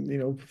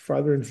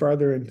 farther and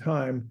farther in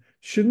time,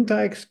 shouldn't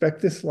I expect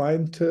this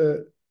line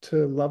to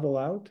level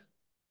out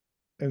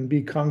and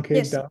be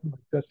concave down,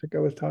 like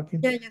Jessica was talking?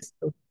 Yeah, yes.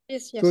 So,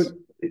 yes. So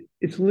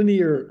it's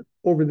linear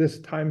over this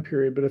time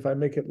period, but if I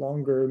make it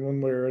longer in one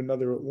way or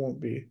another, it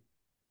won't be.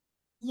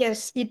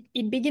 Yes,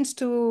 it begins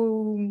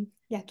to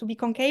be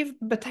concave,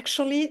 but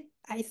actually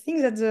I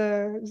think that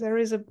there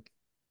is a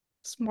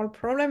small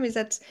problem is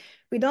that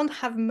we don't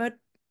have a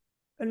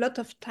lot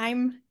of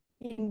time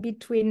in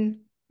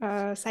between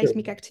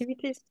seismic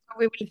activities. So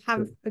we will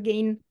have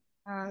again,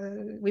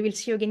 we will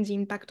see again the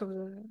impact of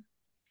the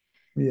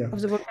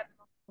volcano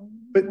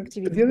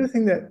activity. But the other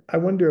thing that I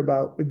wonder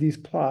about with these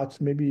plots,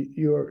 maybe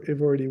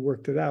you've already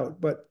worked it out,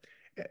 but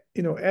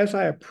as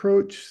I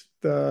approach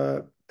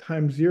the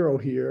time zero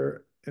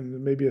here,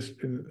 and maybe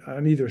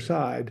on either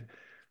side,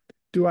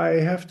 do I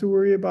have to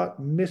worry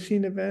about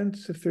missing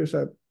events if there's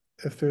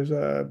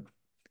a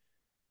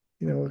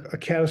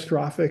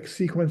catastrophic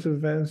sequence of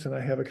events and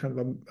I have a kind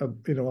of a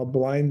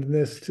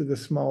blindness to the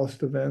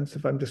smallest events?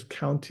 If I'm just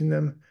counting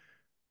them,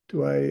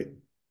 do I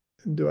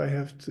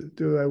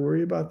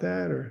worry about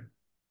that, or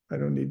I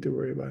don't need to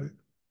worry about it?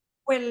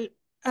 Well,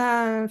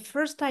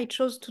 first I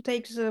chose to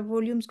take the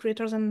volumes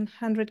greater than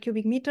 100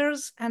 cubic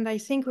meters, and I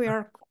think we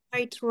are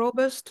quite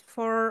robust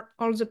for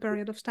all the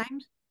period of time.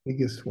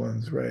 Biggest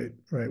ones, right.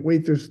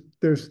 Wait, there's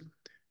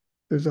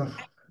a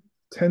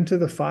 10 to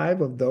the 5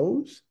 of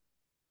those?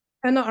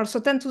 No, also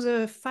 10 to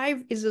the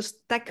 5 is the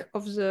stack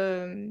of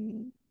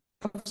the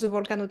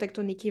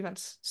volcanotectonic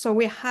events. So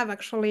we have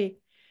actually,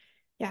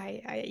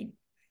 I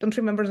don't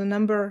remember the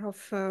number of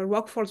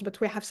rockfalls, but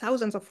we have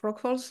thousands of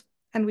rockfalls,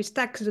 and we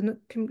stack the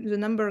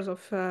numbers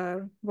of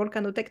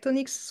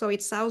volcanotectonics. So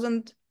it's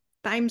 1,000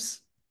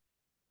 times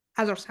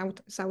other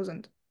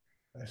 1,000.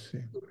 I see.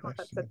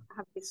 That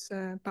have these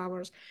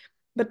powers.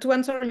 But to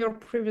answer your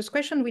previous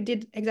question, we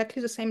did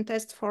exactly the same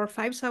test for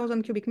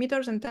 5,000 cubic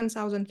meters and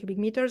 10,000 cubic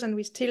meters, and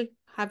we still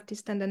have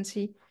this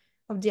tendency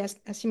of the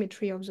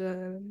asymmetry of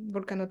the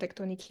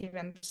volcanotectonic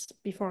events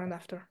before and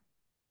after.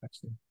 I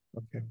see.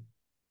 Okay.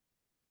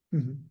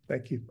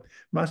 Thank you.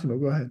 Massimo,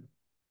 go ahead.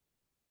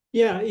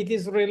 Yeah, it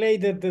is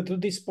related to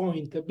this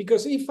point,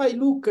 because if I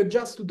look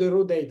just to the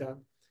raw data,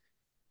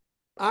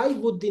 I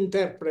would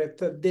interpret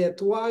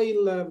that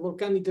while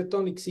volcanic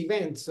tectonics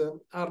events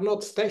are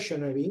not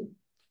stationary,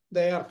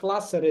 they are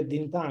clustered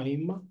in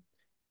time,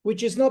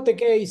 which is not the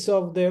case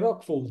of the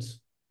rockfalls,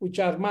 which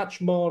are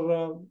much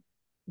more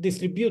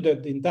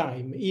distributed in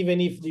time, even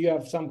if you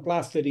have some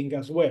clustering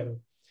as well.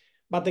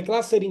 But the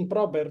clustering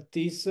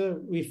properties,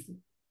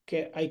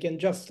 I can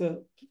just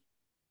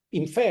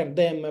infer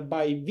them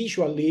by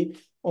visually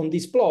on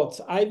these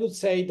plots, I would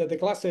say that the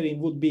clustering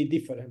would be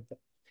different.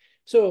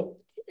 So,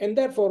 and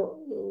therefore,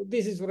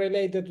 this is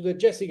related to the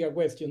Jessica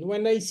question.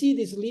 When I see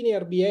this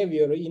linear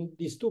behavior in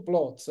these two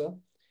plots,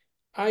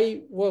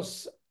 I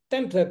was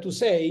tempted to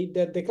say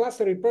that the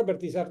clustering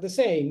properties are the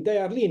same. They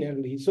are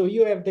linearly. So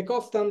you have the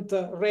constant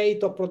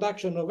rate of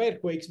production of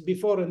earthquakes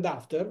before and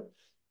after.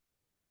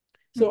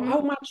 So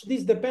how much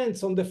this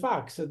depends on the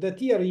facts that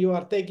here you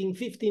are taking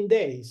 15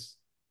 days.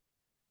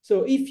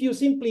 So if you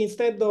simply,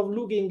 instead of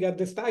looking at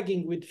the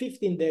stacking with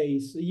 15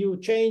 days, you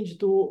change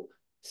to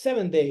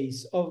 7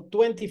 days of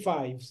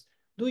 25s,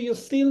 do you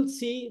still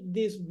see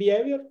this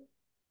behavior?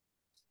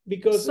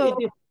 Because it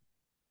is,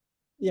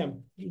 yeah,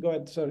 go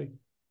ahead, sorry.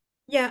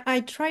 Yeah,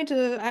 I tried,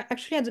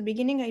 actually at the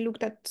beginning, I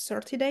looked at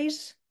 30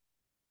 days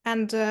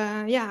and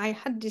I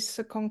had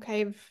this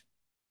concave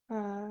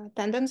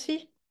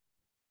tendency.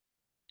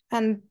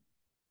 And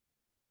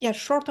yeah,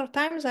 shorter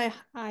times,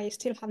 I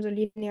still have the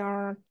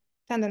linear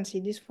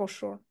tendency, this for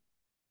sure.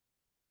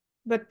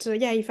 But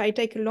if I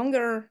take a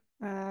longer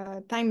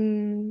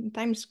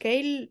time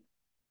scale,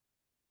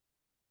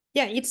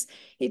 it's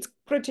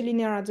pretty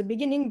linear at the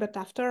beginning, but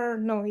after,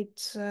 no,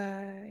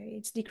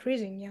 it's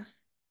decreasing, yeah.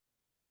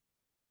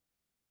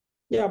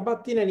 Yeah,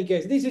 but in any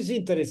case, this is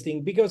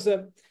interesting because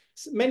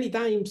many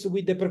times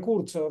with the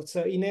precursors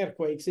in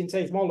earthquakes, in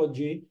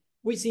seismology,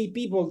 we see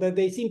people that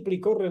they simply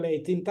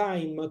correlate in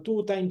time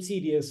two time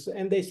series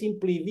and they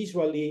simply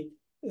visually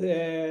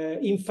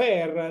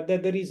infer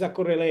that there is a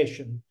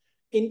correlation.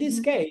 In this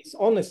case,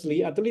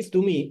 honestly, at least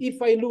to me,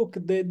 if I look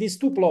these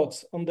two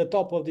plots on the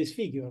top of this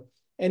figure,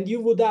 and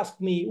you would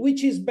ask me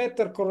which is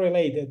better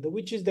correlated,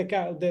 which is the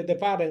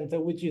parent,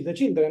 which is the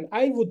children,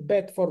 I would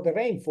bet for the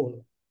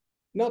rainfall,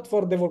 not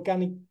for the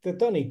volcanic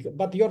tectonic.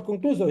 But your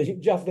conclusion is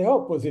just the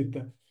opposite,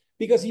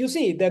 because you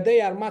see that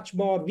they are much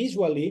more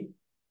visually,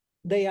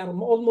 they are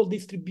almost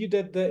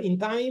distributed in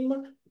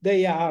time,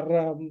 they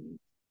are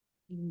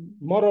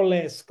more or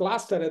less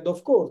clustered,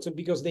 of course,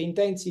 because the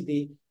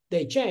intensity,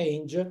 they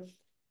change,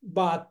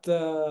 but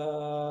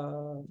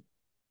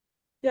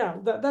yeah,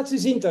 that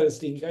is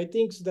interesting. I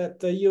think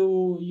that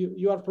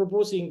you are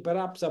proposing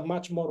perhaps a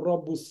much more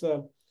robust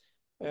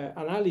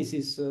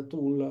analysis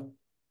tool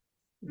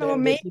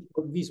than the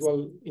simple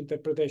visual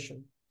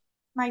interpretation.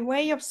 My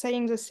way of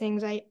saying the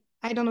things, I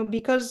don't know,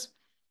 because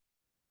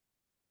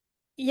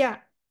yeah,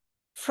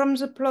 from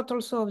the plot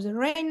also of the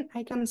rain,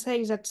 I can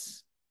say that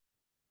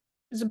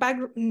the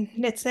background,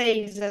 let's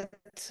say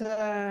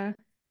that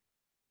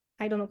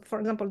I don't know, for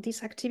example,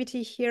 this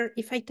activity here,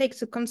 if I take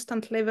the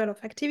constant level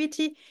of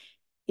activity,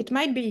 it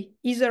might be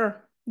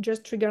either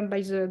just triggered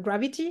by the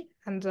gravity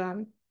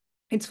and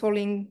it's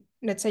falling,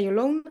 let's say,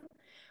 alone,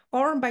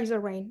 or by the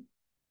rain.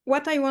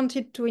 What I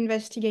wanted to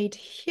investigate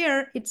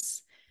here,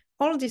 it's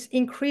all these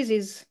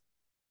increases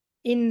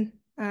in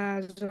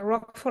the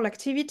rockfall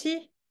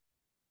activity.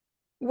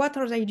 What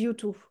are they due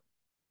to?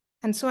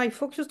 And so I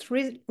focused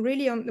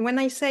really on, when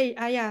I say,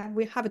 yeah,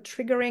 we have a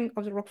triggering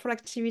of the rockfall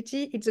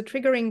activity, it's a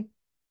triggering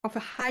of a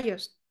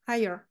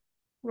higher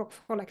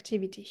rockfall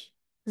activity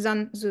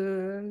than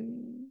the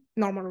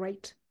normal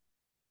rate.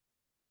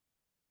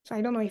 So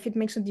I don't know if it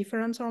makes a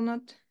difference or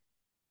not.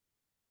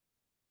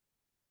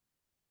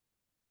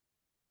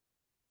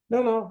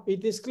 No,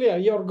 it is clear.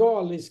 Your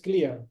goal is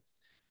clear.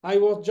 I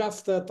was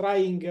just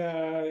trying,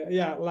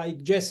 yeah,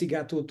 like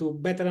Jessica, to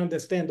better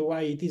understand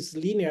why it is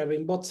linear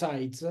in both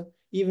sides,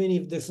 even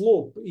if the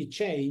slope is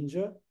change.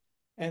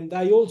 And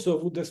I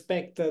also would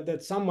expect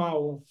that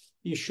somehow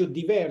it should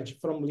diverge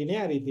from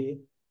linearity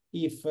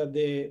if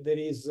there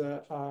is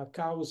a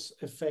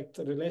cause-effect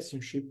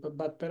relationship,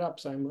 but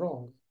perhaps I'm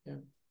wrong.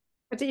 Yeah.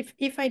 But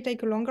if I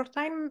take a longer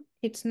time,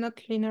 it's not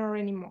linear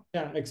anymore.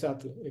 Yeah,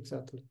 exactly.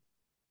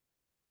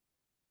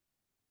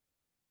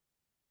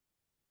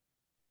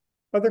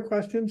 Other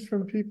questions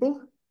from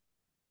people?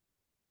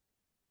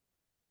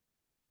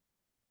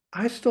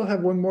 I still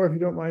have one more, if you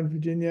don't mind,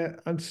 Virginia.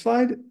 On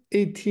slide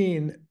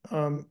 18,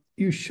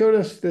 you showed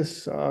us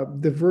this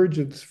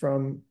divergence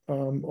from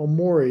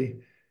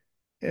Omori,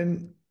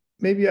 and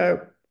maybe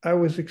I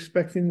was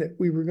expecting that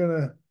we were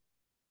going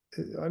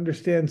to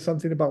understand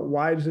something about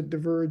why does it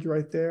diverge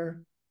right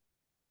there?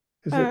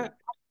 Is it?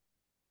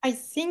 I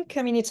think,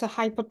 I mean, it's a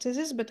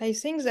hypothesis, but I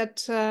think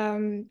that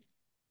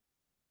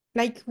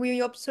like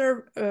we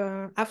observe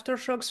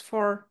aftershocks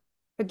for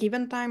a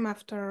given time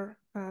after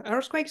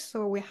earthquakes,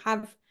 so we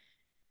have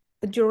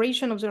a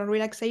duration of the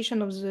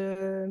relaxation of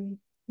the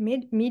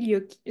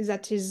milieu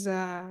that is,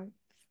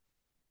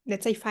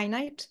 let's say,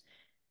 finite.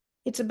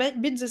 It's a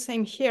bit the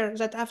same here,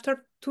 that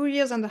after 2.5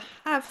 years,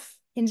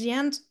 in the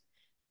end,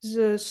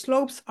 the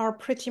slopes are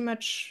pretty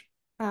much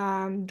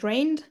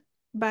drained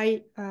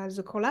by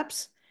the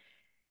collapse,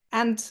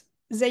 and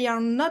they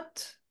are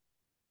not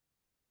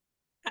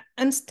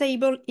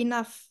unstable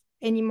enough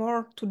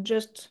anymore to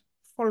just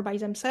fall by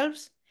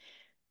themselves.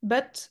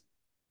 But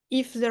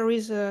if there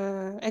is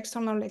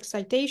external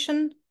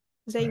excitation,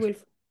 they will.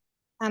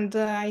 And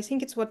I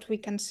think it's what we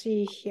can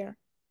see here.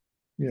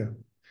 Yeah.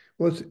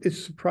 Well,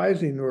 it's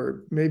surprising,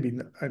 or maybe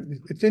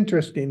it's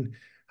interesting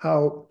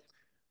how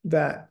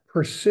that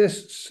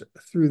persists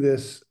through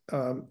this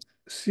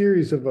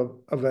series of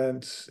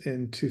events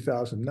in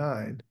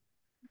 2009,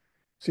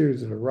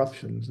 series of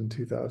eruptions in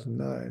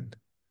 2009.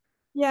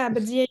 Yeah,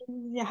 but the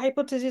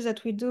hypothesis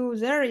that we do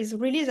there is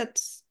really that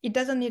it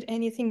doesn't need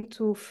anything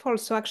to fall.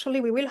 So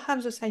actually we will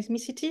have the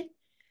seismicity,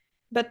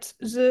 but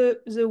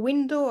the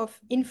window of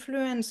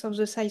influence of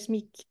the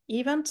seismic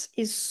event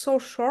is so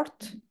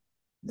short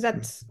that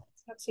it's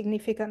not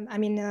significant. I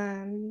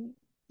mean,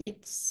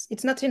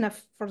 it's not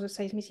enough for the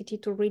seismicity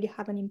to really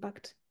have an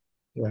impact.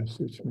 Yeah, I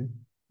see what you mean.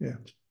 Yeah.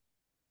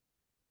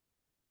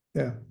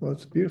 Yeah, well,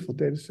 it's a beautiful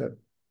data set.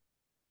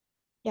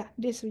 Yeah,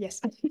 this,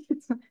 yes.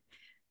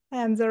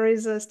 And there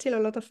is still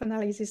a lot of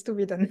analysis to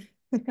be done.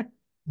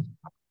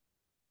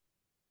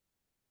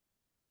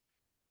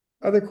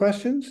 Other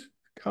questions,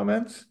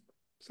 comments?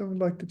 Someone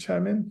would like to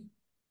chime in?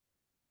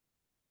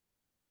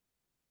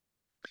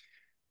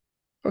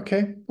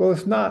 Okay, well,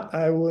 if not,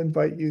 I will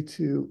invite you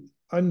to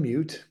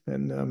unmute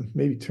and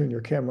maybe turn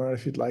your camera on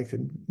if you'd like,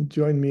 and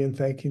join me in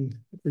thanking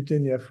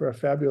Virginia for a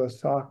fabulous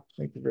talk.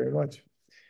 Thank you very much.